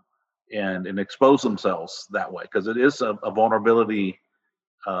 and expose themselves that way, because it is a vulnerability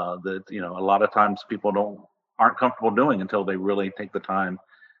that a lot of times people aren't comfortable doing until they really take the time.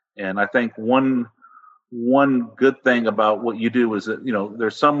 And I think one good thing about what you do is that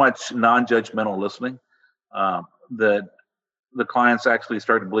there's so much non-judgmental listening that the clients actually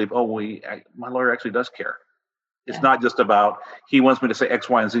start to believe, my lawyer actually does care. It's not just about, he wants me to say X,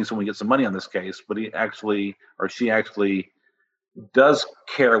 Y, and Z so we get some money on this case, but he actually, or she actually does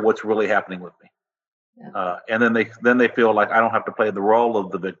care what's really happening with me. And then they feel like I don't have to play the role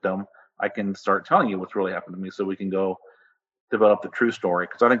of the victim. I can start telling you what's really happened to me, so we can go develop the true story.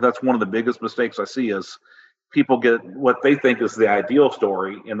 Because I think that's one of the biggest mistakes I see is people get what they think is the ideal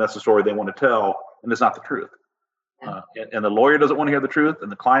story, and that's the story they want to tell, and it's not the truth. And the lawyer doesn't want to hear the truth,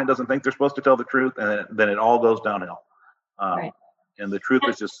 and the client doesn't think they're supposed to tell the truth, and then it all goes downhill. Right. And the truth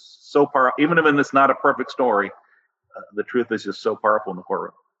is just so powerful. Even if it's not a perfect story, the truth is just so powerful in the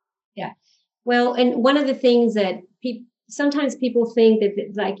courtroom. Yeah. Well, and one of the things that sometimes people think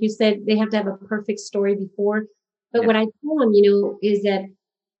that, like you said, they have to have a perfect story before. But what I tell them, is that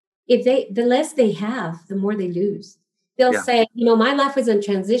the less they have, the more they lose. They'll say, my life was in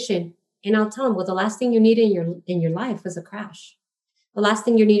transition. And I'll tell them, well, the last thing you need in your life was a crash. The last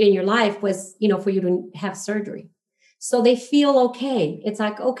thing you need in your life was, for you to have surgery. So they feel okay. It's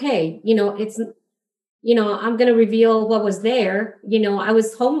like, okay, it's, I'm going to reveal what was there. I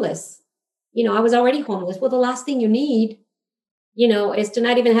was homeless. I was already homeless. Well, the last thing you need, is to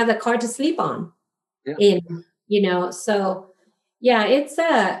not even have a car to sleep on. Yeah. So yeah, it's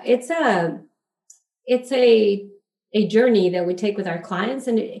a journey that we take with our clients,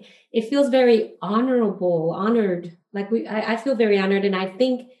 and it feels very honored. Like I feel very honored. And I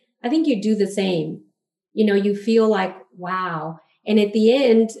think you do the same. You feel like, wow. And at the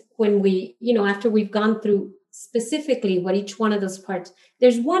end, when we, after we've gone through specifically what each one of those parts,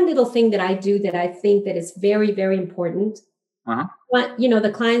 there's one little thing that I do that I think that is very, very important. Uh-huh. But,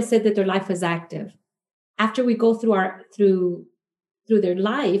 the client said that their life was active. After we go through their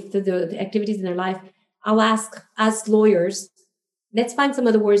life, through the activities in their life, I'll ask us lawyers, let's find some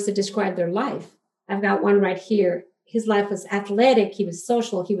other words to describe their life. I've got one right here. His life was athletic. He was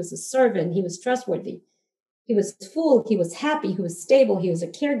social. He was a servant. He was trustworthy. He was full. He was happy. He was stable. He was a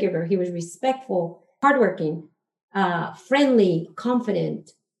caregiver. He was respectful, hardworking, friendly,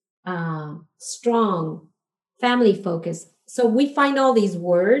 confident, strong, family focused. So we find all these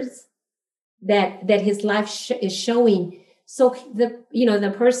words that his life is showing. So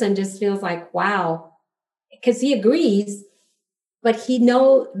the person just feels like, wow, because he agrees, but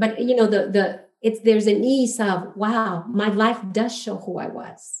there's an ease of, wow, my life does show who I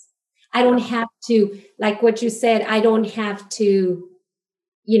was. I don't have to, like what you said, I don't have to,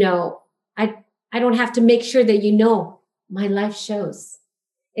 I don't have to make sure that, my life shows.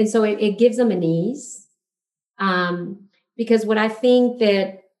 And so it gives them an ease. Because what I think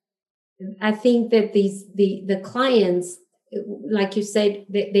that the clients, like you said,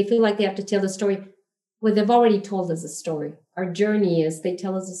 they feel like they have to tell the story. Well, they've already told us a story. Our journey is they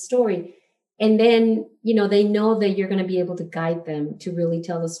tell us a story. And then, they know that you're going to be able to guide them to really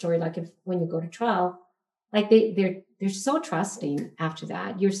tell the story. Like when you go to trial, like they're so trusting after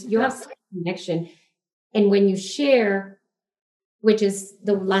that. You have such a connection. And when you share, which is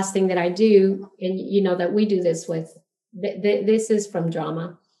the last thing that I do, and that we do this with, this is from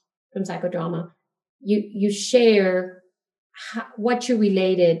psychodrama. You share what you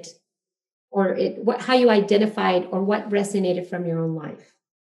related, or how you identified, or what resonated from your own life.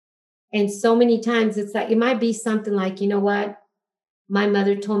 And so many times it's like, it might be something like, what? My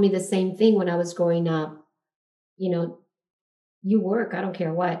mother told me the same thing when I was growing up. You work, I don't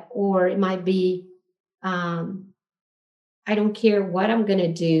care what. Or it might be, I don't care what I'm going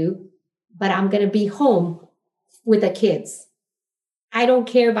to do, but I'm going to be home with the kids. I don't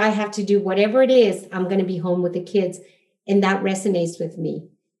care if I have to do whatever it is, I'm going to be home with the kids. And that resonates with me.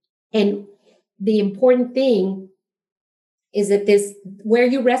 And the important thing is that where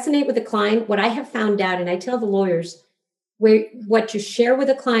you resonate with the client, what I have found out, and I tell the lawyers, what you share with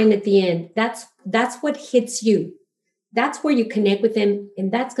the client at the end, that's what hits you. That's where you connect with them.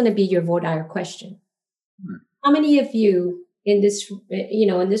 And that's going to be your voir dire question. Hmm. How many of you in this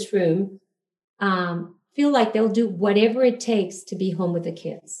room, feel like they'll do whatever it takes to be home with the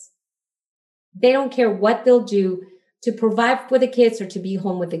kids? They don't care what they'll do to provide for the kids or to be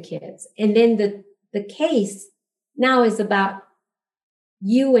home with the kids. And then the case now is about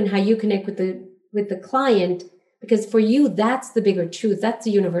you and how you connect with the client, because for you, that's the bigger truth. That's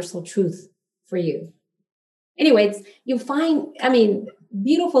the universal truth for you. Anyways, you find,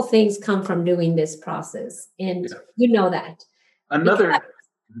 beautiful things come from doing this process. And that.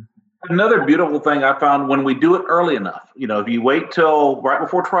 Another beautiful thing I found when we do it early enough, if you wait till right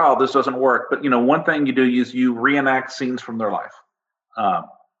before trial, this doesn't work. But, one thing you do is you reenact scenes from their life.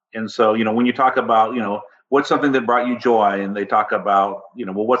 And so, when you talk about, what's something that brought you joy, and they talk about,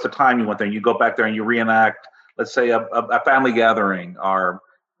 well, what's the time you went there? And you go back there and you reenact, let's say, a family gathering, or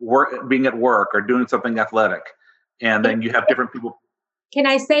being at work, or doing something athletic. And then you have different people. Can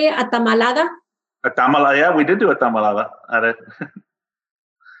I say a tamalada? A tamalada, yeah, we did do a tamalada at it.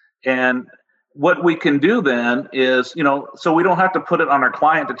 And what we can do then is, so we don't have to put it on our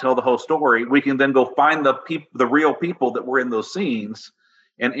client to tell the whole story. We can then go find the real people that were in those scenes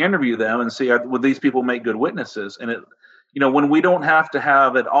and interview them and see, would these people make good witnesses? And when we don't have to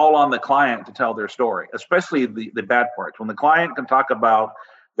have it all on the client to tell their story, especially the bad parts, when the client can talk about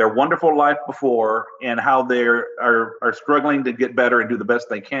their wonderful life before and how they are struggling to get better and do the best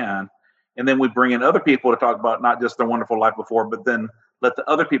they can. And then we bring in other people to talk about not just their wonderful life before, but then let the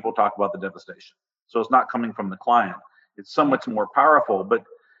other people talk about the devastation. So it's not coming from the client. It's so much more powerful. But,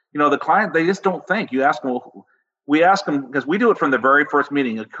 the client, they just don't think. You ask them, we ask them, because we do it from the very first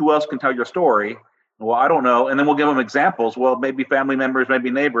meeting, like, who else can tell your story? Well, I don't know. And then we'll give them examples. Well, maybe family members, maybe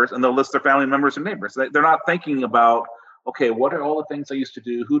neighbors, and they'll list their family members and neighbors. They're not thinking about, okay, what are all the things I used to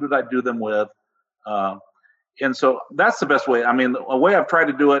do? Who did I do them with? And so that's the best way. I mean, a way I've tried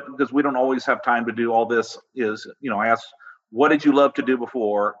to do it, because we don't always have time to do all this, is, I ask, what did you love to do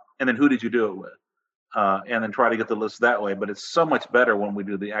before? And then who did you do it with? And then try to get the list that way. But it's so much better when we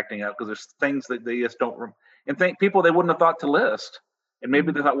do the acting out, because there's things that they just don't, and think people they wouldn't have thought to list. And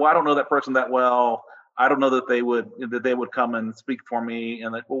maybe they thought, well, I don't know that person that well. I don't know that they would come and speak for me.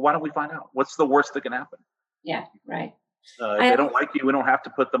 And well, why don't we find out? What's the worst that can happen? Yeah, right. If they don't like you, we don't have to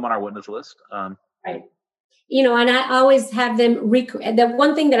put them on our witness list. Right. And I always have them recreate. The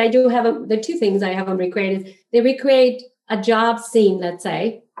one thing that I do have, the two things I have them recreate is they recreate a job scene, let's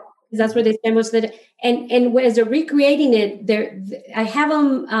say, because that's where they spend most of the day. And as they're recreating it, I have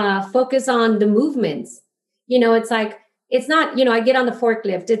them focus on the movements. It's like, it's not, I get on the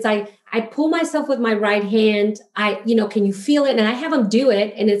forklift. It's like, I pull myself with my right hand. Can you feel it? And I have them do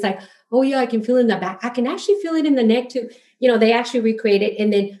it. And it's like, oh yeah, I can feel it in the back. I can actually feel it in the neck too. They actually recreate it.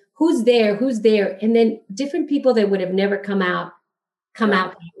 And then who's there? And then different people that would have never come out,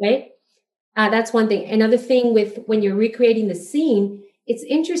 right? That's one thing. Another thing with when you're recreating the scene, it's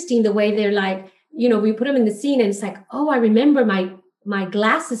interesting the way they're like, we put them in the scene and it's like, oh, I remember my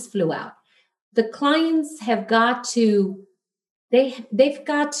glasses flew out. The clients have got to, they've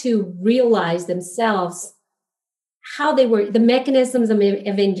got to realize themselves how they were, the mechanisms of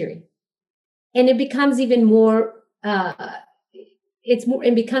injury. And it becomes even more,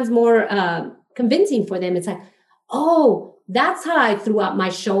 it becomes more convincing for them. It's like, oh, that's how I threw out my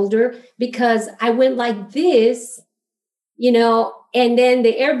shoulder, because I went like this, and then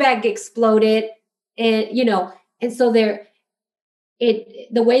the airbag exploded, and and so the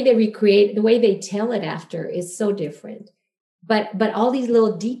way they recreate, the way they tell it after is so different. But all these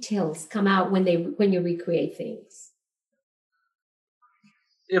little details come out when you recreate things.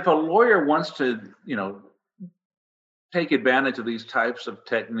 If a lawyer wants to, take advantage of these types of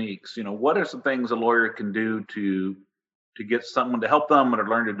techniques, what are some things a lawyer can do to get someone to help them or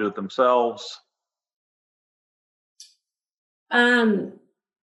learn to do it themselves?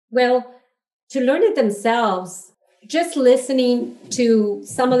 Well, to learn it themselves, just listening to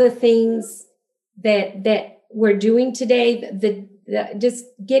some of the things that we're doing today, just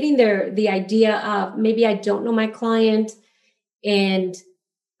getting the idea of, maybe I don't know my client and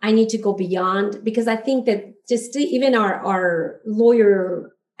I need to go beyond, because I think that just even our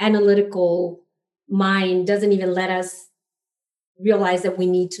lawyer analytical mind doesn't even let us realize that we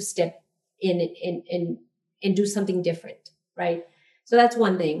need to step in and do something different, right? So that's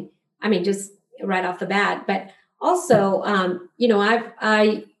one thing. I mean, just right off the bat. But also,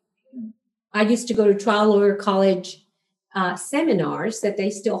 I used to go to trial lawyer college seminars, that they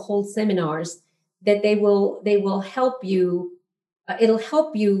still hold seminars that they will help you. It'll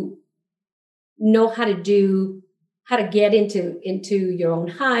help you know how to get into your own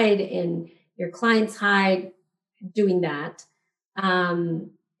hide and your client's hide, doing that.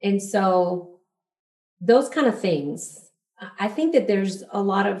 And so those kind of things, I think that there are a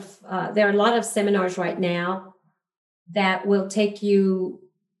lot of seminars right now that will take you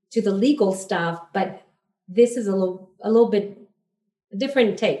to the legal stuff, but this is a little bit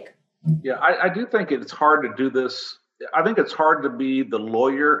different take. Yeah, I do think it's hard to do this. I think it's hard to be the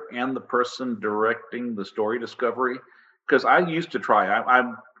lawyer and the person directing the story discovery, because I used to try.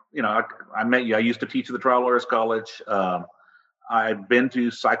 I met you. I used to teach at the Trial Lawyers College. I've been to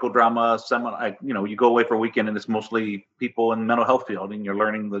psychodrama seminar. You go away for a weekend and it's mostly people in the mental health field, and you're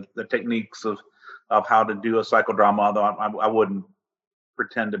learning the techniques of how to do a psychodrama. Although I wouldn't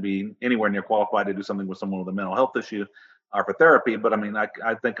pretend to be anywhere near qualified to do something with someone with a mental health issue or for therapy. But I mean, I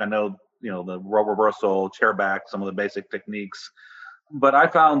think I know, the role reversal, chair back, some of the basic techniques. But I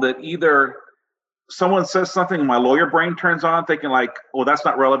found that either someone says something and my lawyer brain turns on thinking like, oh, that's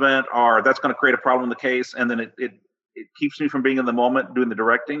not relevant, or that's going to create a problem in the case. And then it keeps me from being in the moment doing the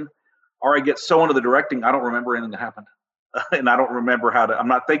directing, or I get so into the directing, I don't remember anything that happened. and I don't remember I'm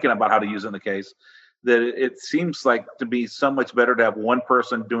not thinking about how to use it in the case, that it seems like to be so much better to have one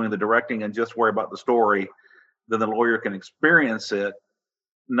person doing the directing and just worry about the story, than the lawyer can experience it,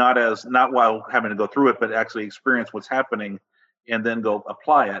 not while having to go through it, but actually experience what's happening and then go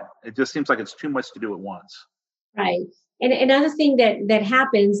apply it. It just seems like it's too much to do at once. Right. And another thing that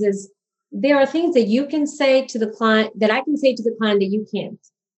happens is there are things that you can say to the client that I can say to the client that you can't,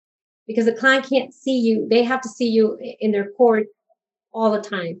 because the client can't see you. They have to see you in their court all the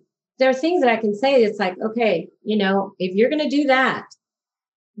time. There are things that I can say. It's like, okay, if you're going to do that,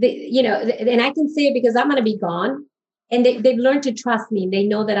 and I can say it because I'm going to be gone, and they've learned to trust me. They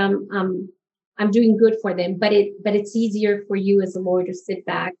know that I'm doing good for them, but it's easier for you as a lawyer to sit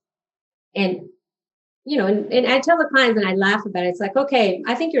back and I tell the clients and I laugh about it. It's like, okay,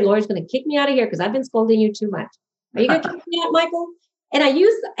 I think your lawyer's going to kick me out of here because I've been scolding you too much. Are you going to kick me out, Michael? And I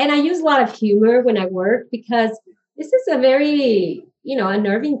use a lot of humor when I work, because this is a very,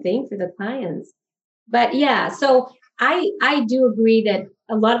 unnerving thing for the clients. But yeah, so I do agree that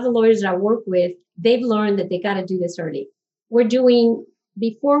a lot of the lawyers that I work with, they've learned that they got to do this early.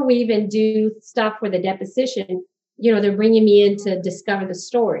 Before we even do stuff for the deposition, they're bringing me in to discover the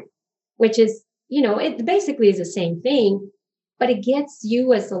story, which is, it basically is the same thing, but it gets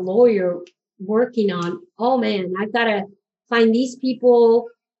you as a lawyer working on, oh man, I've got to find these people.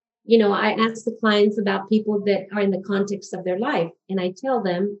 I ask the clients about people that are in the context of their life. And I tell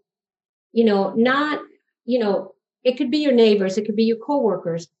them, it could be your neighbors. It could be your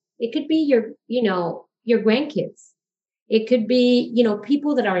coworkers. It could be your grandkids. It could be,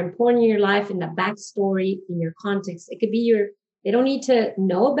 people that are important in your life, in the backstory, in your context. It could be they don't need to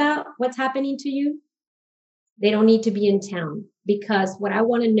know about what's happening to you. They don't need to be in town, because what I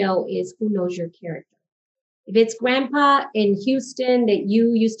want to know is who knows your character. If it's grandpa in Houston that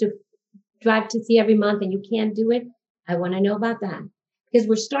you used to drive to see every month and you can't do it, I want to know about that, because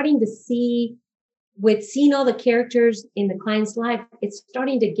we're starting to see, with seeing all the characters in the client's life, it's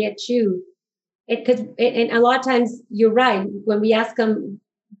starting to get you. And a lot of times you're right. When we ask them,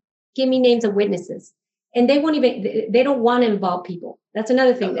 give me names of witnesses, and they don't want to involve people. That's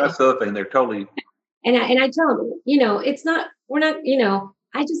another thing. That's the other thing. They're totally. And I tell them, we're not,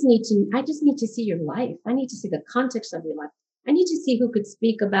 I just need to see your life. I need to see the context of your life. I need to see who could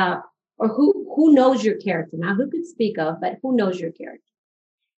speak about, or who knows your character. Not who could speak of, but who knows your character,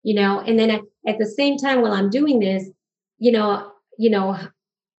 and then at the same time, while I'm doing this,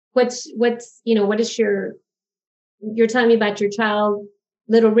 what is you're telling me about your child,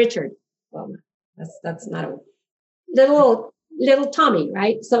 little Richard. Well, that's not a little Tommy,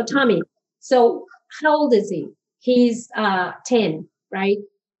 right? So Tommy, so how old is he? He's 10, right?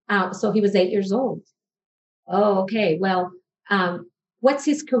 So he was 8 years old. Oh, okay. Well, what's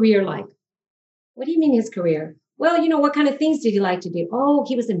his career like? What do you mean his career? Well, what kind of things did he like to do? Oh,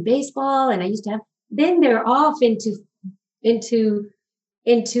 he was in baseball, and I used to have. Then they're off into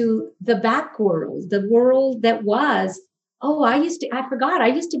the back world, the world that was. Oh, I used to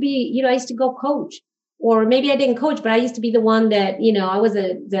be, I used to go coach, or maybe I didn't coach, but I used to be the one that, I was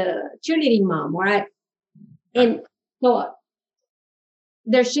the cheerleading mom, and so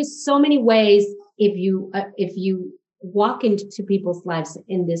there's just so many ways if you walk into people's lives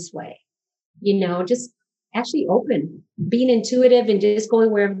in this way, just actually open, being intuitive, and just going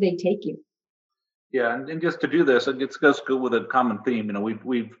wherever they take you. Yeah, and just to do this, it goes with a common theme.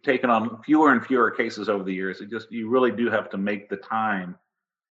 We've taken on fewer and fewer cases over the years. You really do have to make the time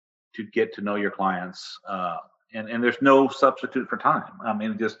to get to know your clients, and there's no substitute for time. I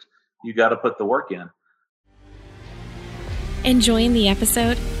mean, you got to put the work in. Enjoying the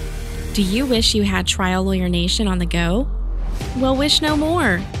episode? Do you wish you had Trial Lawyer Nation on the go? Well, wish no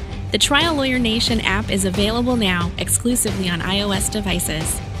more. The Trial Lawyer Nation app is available now exclusively on iOS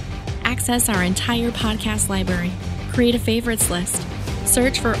devices. Access our entire podcast library, create a favorites list,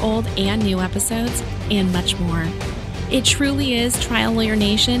 search for old and new episodes, and much more. It truly is Trial Lawyer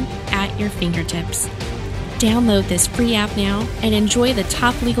Nation at your fingertips. Download this free app now and enjoy the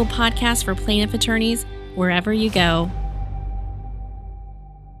top legal podcast for plaintiff attorneys wherever you go.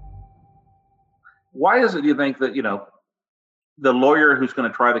 Why is it, do you think, that, the lawyer who's going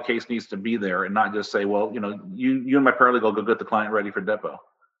to try the case needs to be there and not just say, well, you and my paralegal go get the client ready for depo?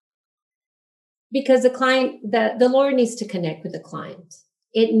 Because the lawyer needs to connect with the client.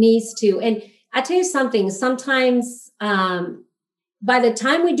 It needs to. And I tell you something, sometimes by the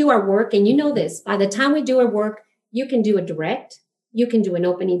time we do our work, and by the time we do our work, you can do a direct, you can do an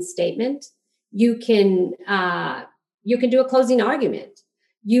opening statement, you can do a closing argument.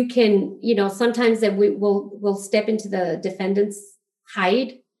 You can, sometimes that we'll step into the defendant's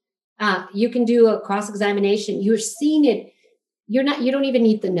hide. You can do a cross-examination. You're seeing it. You don't even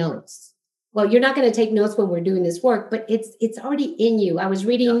need the notes. Well, you're not going to take notes when we're doing this work, but it's already in you. I was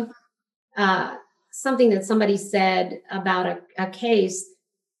reading something that somebody said about a case,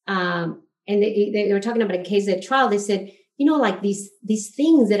 and they were talking about a case at trial. They said, like these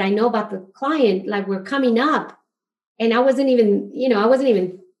things that I know about the client, like were coming up, and I wasn't even,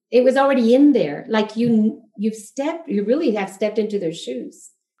 it was already in there. Like you really have stepped into their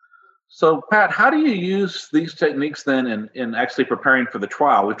shoes. So, Pat, how do you use these techniques then in actually preparing for the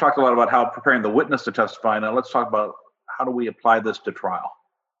trial? We've talked a lot about how preparing the witness to testify. Now let's talk about how do we apply this to trial?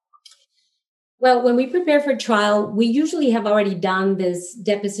 Well, when we prepare for trial, we usually have already done this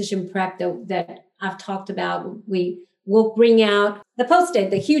deposition prep that I've talked about. We'll bring out the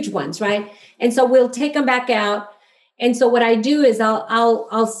Post-it, the huge ones, right? And so we'll take them back out. And so what I do is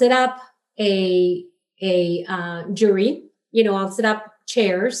I'll set up a jury. I'll set up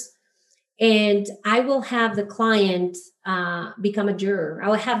chairs. And I will have the client become a juror. I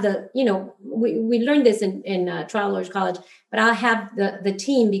will have we learned this in Trial Lawyers College, but I'll have the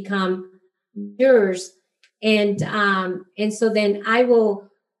team become jurors. And so then I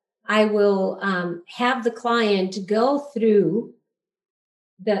will have the client go through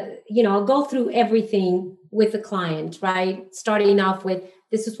I'll go through everything with the client, right? Starting off with,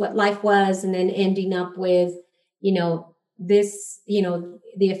 this is what life was, and then ending up with, this,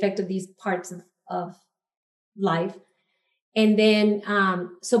 the effect of these parts of life. And then,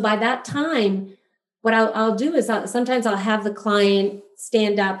 so by that time, what I'll do is sometimes I'll have the client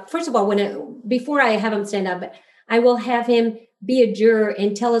stand up. First of all, before I have him stand up, I will have him be a juror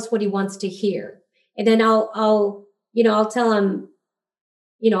and tell us what he wants to hear. And then I'll tell him,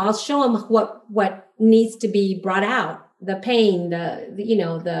 I'll show him what needs to be brought out, the pain,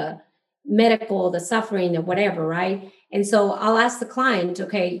 the medical, the suffering, or whatever, right? And so I'll ask the client,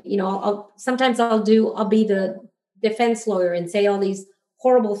 okay, sometimes I'll be the defense lawyer and say all these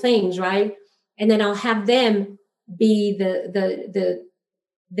horrible things, right? And then I'll have them be the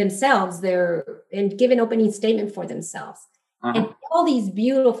themselves there and give an opening statement for themselves. Uh-huh. And all these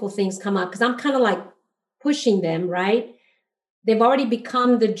beautiful things come up because I'm kind of like pushing them, right? They've already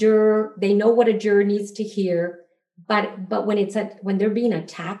become the juror. They know what a juror needs to hear. But when they're being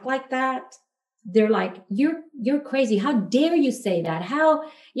attacked like that, they're like, you're crazy. How dare you say that? How,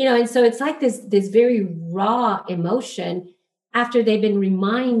 and so it's like this very raw emotion after they've been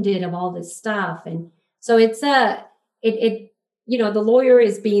reminded of all this stuff. And so it's the lawyer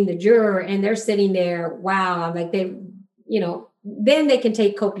is being the juror and they're sitting there. Wow. Like then they can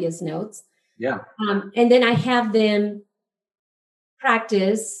take copious notes. Yeah. And then I have them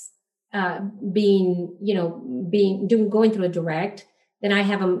practice going through a direct. Then I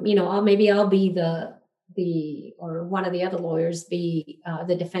have them, I'll be or one of the other lawyers be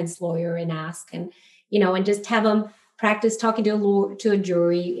the defense lawyer and ask, and just have them practice talking to a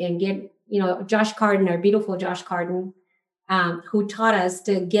jury and get, Josh Carden, our beautiful Josh Carden, who taught us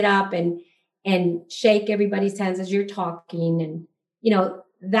to get up and shake everybody's hands as you're talking, and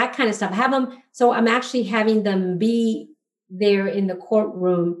that kind of stuff. Have them. So I'm actually having them be there in the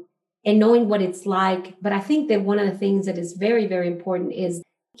courtroom and knowing what it's like. But I think that one of the things that is very, very important is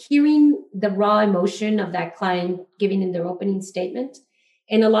hearing the raw emotion of that client giving in their opening statement.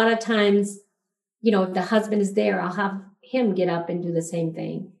 And a lot of times, if the husband is there, I'll have him get up and do the same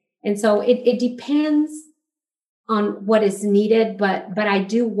thing. And so it depends on what is needed, but I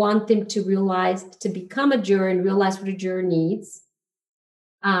do want them to realize, to become a juror and realize what a juror needs.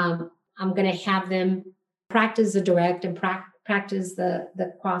 I'm going to have them practice the direct and practice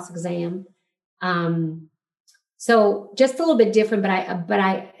the cross exam. So just a little bit different, but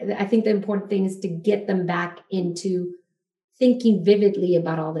I think the important thing is to get them back into thinking vividly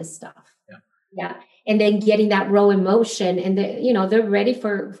about all this stuff. Yeah. And then getting that raw emotion, and they're ready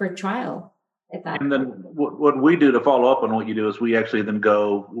for trial at that. And then what we do to follow up on what you do is we actually then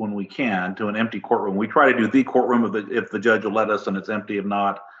go, when we can, to an empty courtroom. We try to do the courtroom if the judge will let us and it's empty. If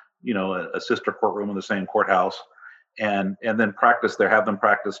not, a sister courtroom in the same courthouse, and then practice there, have them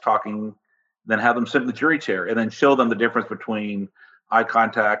practice talking, then have them sit in the jury chair and then show them the difference between eye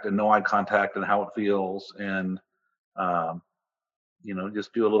contact and no eye contact and how it feels. And,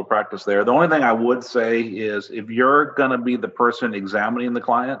 just do a little practice there. The only thing I would say is if you're going to be the person examining the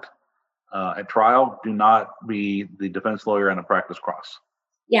client at trial, do not be the defense lawyer and a practice cross.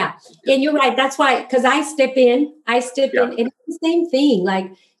 Yeah. And you're right. That's why, because I step in, and it's the same thing.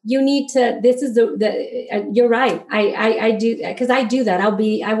 Like, you need to, this is you're right. I do, because I do that.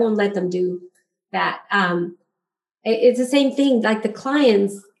 I won't let them do that. It's the same thing. Like, the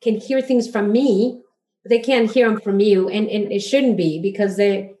clients can hear things from me, but they can't hear them from you. And it shouldn't be, because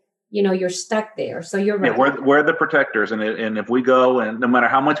you're stuck there. So you're right. Yeah, we're the protectors, and if we go, and no matter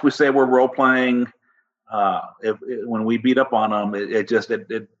how much we say we're role playing, when we beat up on them,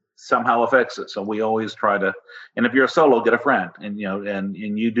 it somehow affects it. So we always try to, and if you're a solo, get a friend, and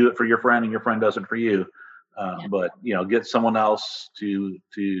you do it for your friend, and your friend does it for you. But get someone else to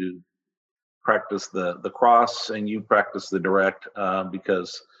practice the cross, and you practice the direct,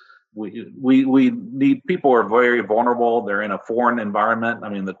 because we need, people are very vulnerable. They're in a foreign environment. I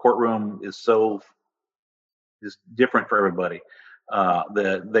mean, the courtroom is different for everybody.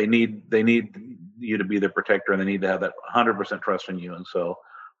 They need you to be their protector, and they need to have that 100% trust in you. And so,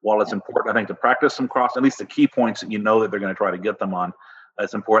 while it's important, I think, to practice some cross, at least the key points that that they're going to try to get them on,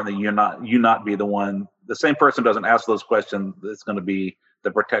 it's important that you not be the one. The same person doesn't ask those questions. It's going to be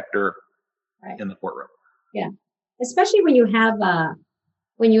the protector in the courtroom. Yeah, especially when you have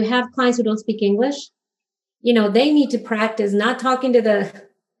clients who don't speak English. They need to practice not talking to the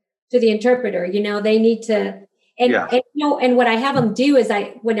interpreter. They need to. And what I have them do is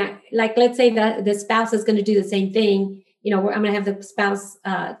let's say that the spouse is going to do the same thing. I'm going to have the spouse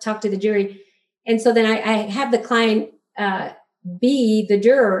talk to the jury. And so then I have the client be the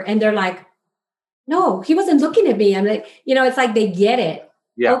juror, and they're like, no, he wasn't looking at me. I'm like, it's like they get it.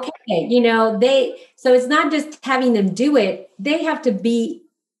 Yeah. Okay. So it's not just having them do it. They have to be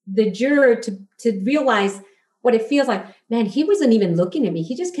the juror to realize what it feels like. Man, he wasn't even looking at me.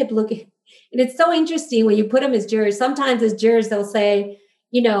 He just kept looking. And it's so interesting when you put them as jurors. Sometimes as jurors, they'll say,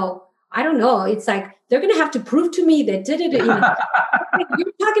 I don't know. It's like, they're going to have to prove to me that you're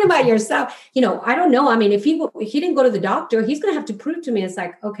talking about yourself. I don't know. I mean, if he didn't go to the doctor, he's going to have to prove to me. It's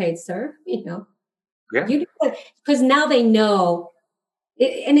like, okay, sir, because now they know.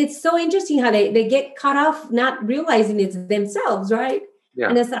 And it's so interesting how they get caught off not realizing it's themselves, right? Yeah.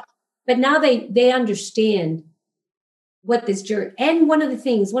 And it's like, but now they understand what this jury. And one of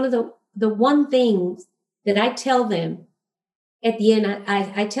the one things that I tell them at the end,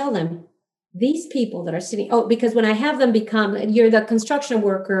 I tell them, these people that are sitting, because when I have them you're the construction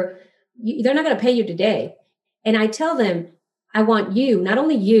worker, they're not going to pay you today. And I tell them, I want you, not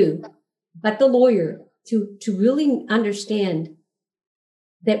only you, but the lawyer to really understand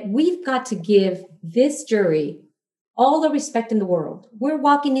that we've got to give this jury all the respect in the world. We're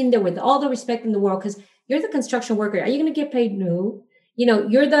walking in there with all the respect in the world, because you're the construction worker. Are you going to get paid? No.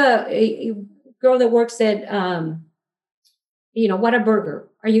 You're the girl that works at, Whataburger.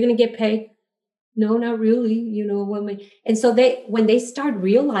 Are you going to get paid? No, not really. And so when they start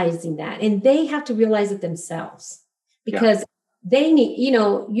realizing that, and they have to realize it themselves, because they need,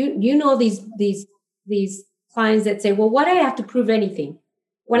 these clients that say, well, what do I have to prove anything?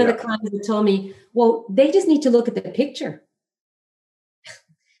 One of the clients that told me, well, they just need to look at the picture.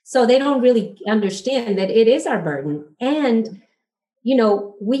 So they don't really understand that it is our burden. And,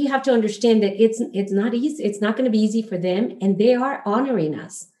 we have to understand that it's not easy. It's not going to be easy for them. And they are honoring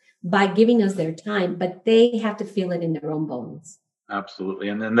us by giving us their time, but they have to feel it in their own bones. Absolutely.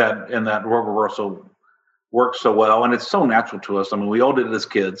 And then that role reversal works so well. And it's so natural to us. I mean, we all did it as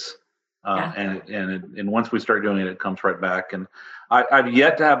kids. And once we start doing it, it comes right back. And I've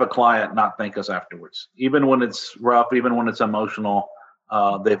yet to have a client not thank us afterwards, even when it's rough, even when it's emotional.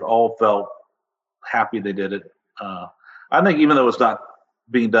 They've all felt happy they did it. I think even though it's not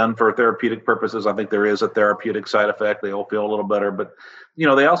being done for therapeutic purposes, I think there is a therapeutic side effect. They all feel a little better, but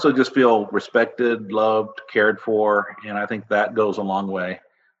they also just feel respected, loved, cared for, and I think that goes a long way.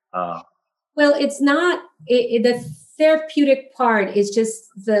 Well, it's not the therapeutic part is just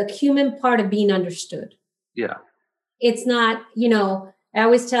the human part of being understood. Yeah. It's not, I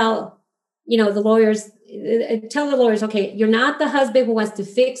always tell, the lawyers, okay, you're not the husband who wants to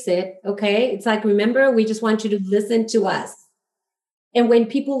fix it. Okay. It's like, remember, we just want you to listen to us. And when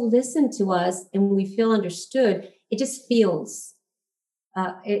people listen to us and we feel understood, it just feels,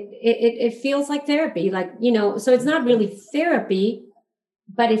 it feels like therapy, so it's not really therapy,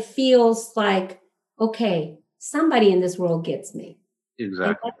 but it feels like, okay, somebody in this world gets me.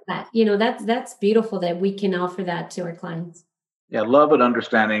 Exactly. That's beautiful that we can offer that to our clients. Yeah, love and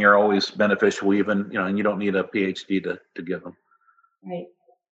understanding are always beneficial, even, and you don't need a PhD to give them. Right.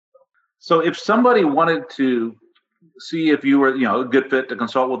 So if somebody wanted to see if you were, a good fit to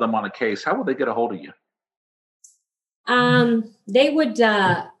consult with them on a case, how would they get a hold of you? They would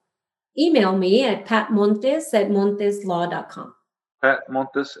email me at patmontes@monteslaw.com. Pat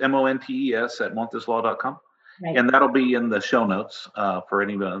Montes, Montes @monteslaw.com. Right. And that'll be in the show notes for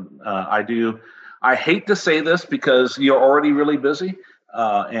anyone. I hate to say this because you're already really busy,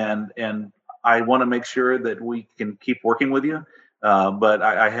 and I want to make sure that we can keep working with you. But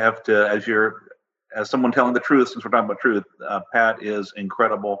I have to, as someone telling the truth, since we're talking about truth, Pat is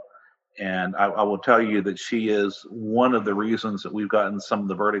incredible, And I will tell you that she is one of the reasons that we've gotten some of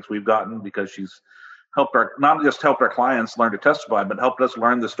the verdicts we've gotten, because she's helped not just helped our clients learn to testify, but helped us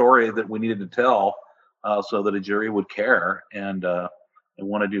learn the story that we needed to tell, so that a jury would care and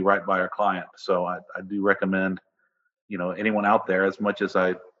want to do right by our client. So I do recommend, anyone out there, as much as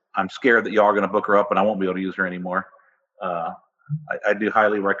I'm scared that y'all are going to book her up and I won't be able to use her anymore, I do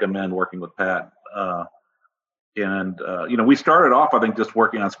highly recommend working with Pat. We started off, I think, just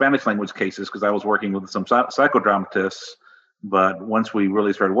working on Spanish language cases because I was working with some psychodramatists. But once we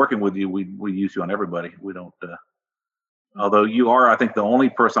really started working with you, we use you on everybody. We don't, although you are, I think, the only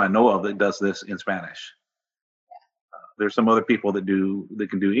person I know of that does this in Spanish. There's some other people that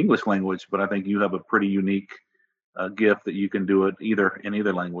can do English language, but I think you have a pretty unique gift that you can do it in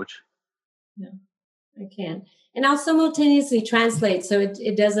either language. Yeah, I can. And I'll simultaneously translate so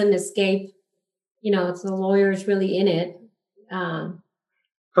it doesn't escape, if the lawyer's really in it.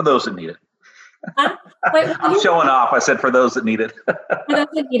 For those that need it. Wait, I'm showing off. I said for those that need it. For those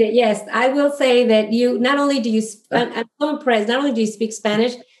that need it, yes. I will say that you, not only do you, I'm so impressed, not only do you speak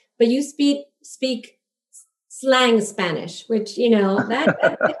Spanish, but you speak slang Spanish, which,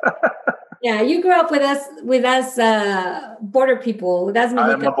 yeah, you grew up with us border people.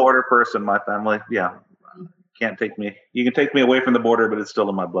 I'm a border person, my family. Yeah. Can't take me. You can take me away from the border, but it's still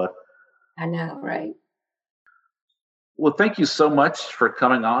in my blood. I know, right? Well, thank you so much for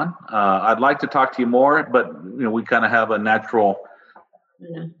coming on. I'd like to talk to you more, but we kind of have a natural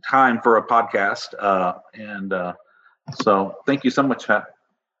time for a podcast, so thank you so much, Pat.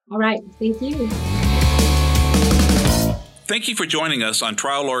 All right, thank you. Thank you for joining us on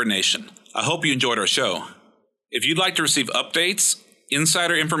Trial Lawyer Nation. I hope you enjoyed our show. If you'd like to receive updates,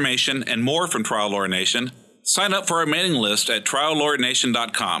 insider information, and more from Trial Lawyer Nation, sign up for our mailing list at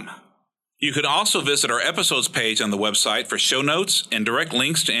triallawyernation.com. You can also visit our episodes page on the website for show notes and direct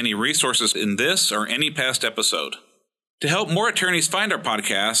links to any resources in this or any past episode. To help more attorneys find our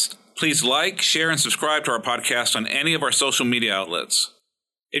podcast, please like, share, and subscribe to our podcast on any of our social media outlets.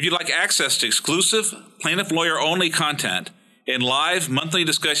 If you'd like access to exclusive, plaintiff lawyer-only content and live monthly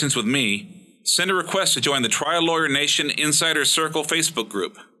discussions with me, send a request to join the Trial Lawyer Nation Insider Circle Facebook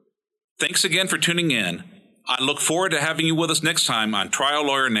group. Thanks again for tuning in. I look forward to having you with us next time on Trial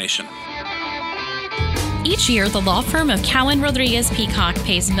Lawyer Nation. Each year, the law firm of Cowan Rodriguez Peacock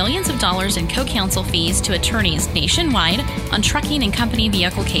pays millions of dollars in co-counsel fees to attorneys nationwide on trucking and company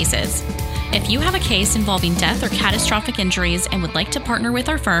vehicle cases. If you have a case involving death or catastrophic injuries and would like to partner with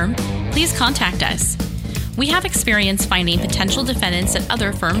our firm, please contact us. We have experience finding potential defendants that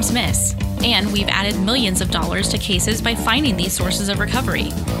other firms miss, and we've added millions of dollars to cases by finding these sources of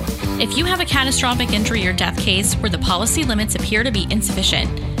recovery. If you have a catastrophic injury or death case where the policy limits appear to be insufficient,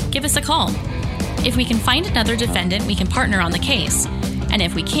 give us a call. If we can find another defendant, we can partner on the case. And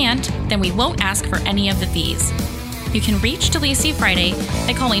if we can't, then we won't ask for any of the fees. You can reach Delisi Friday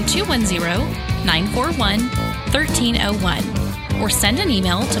by calling 210-941-1301 or send an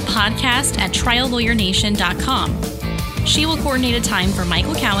email to podcast@triallawyernation.com. She will coordinate a time for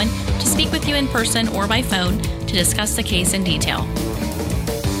Michael Cowan to speak with you in person or by phone to discuss the case in detail.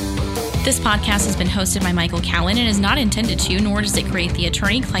 This podcast has been hosted by Michael Cowan and is not intended to, nor does it create the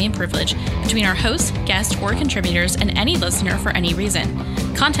attorney-client privilege between our host, guest, or contributors and any listener for any reason.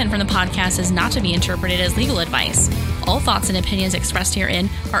 Content from the podcast is not to be interpreted as legal advice. All thoughts and opinions expressed herein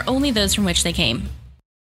are only those from which they came.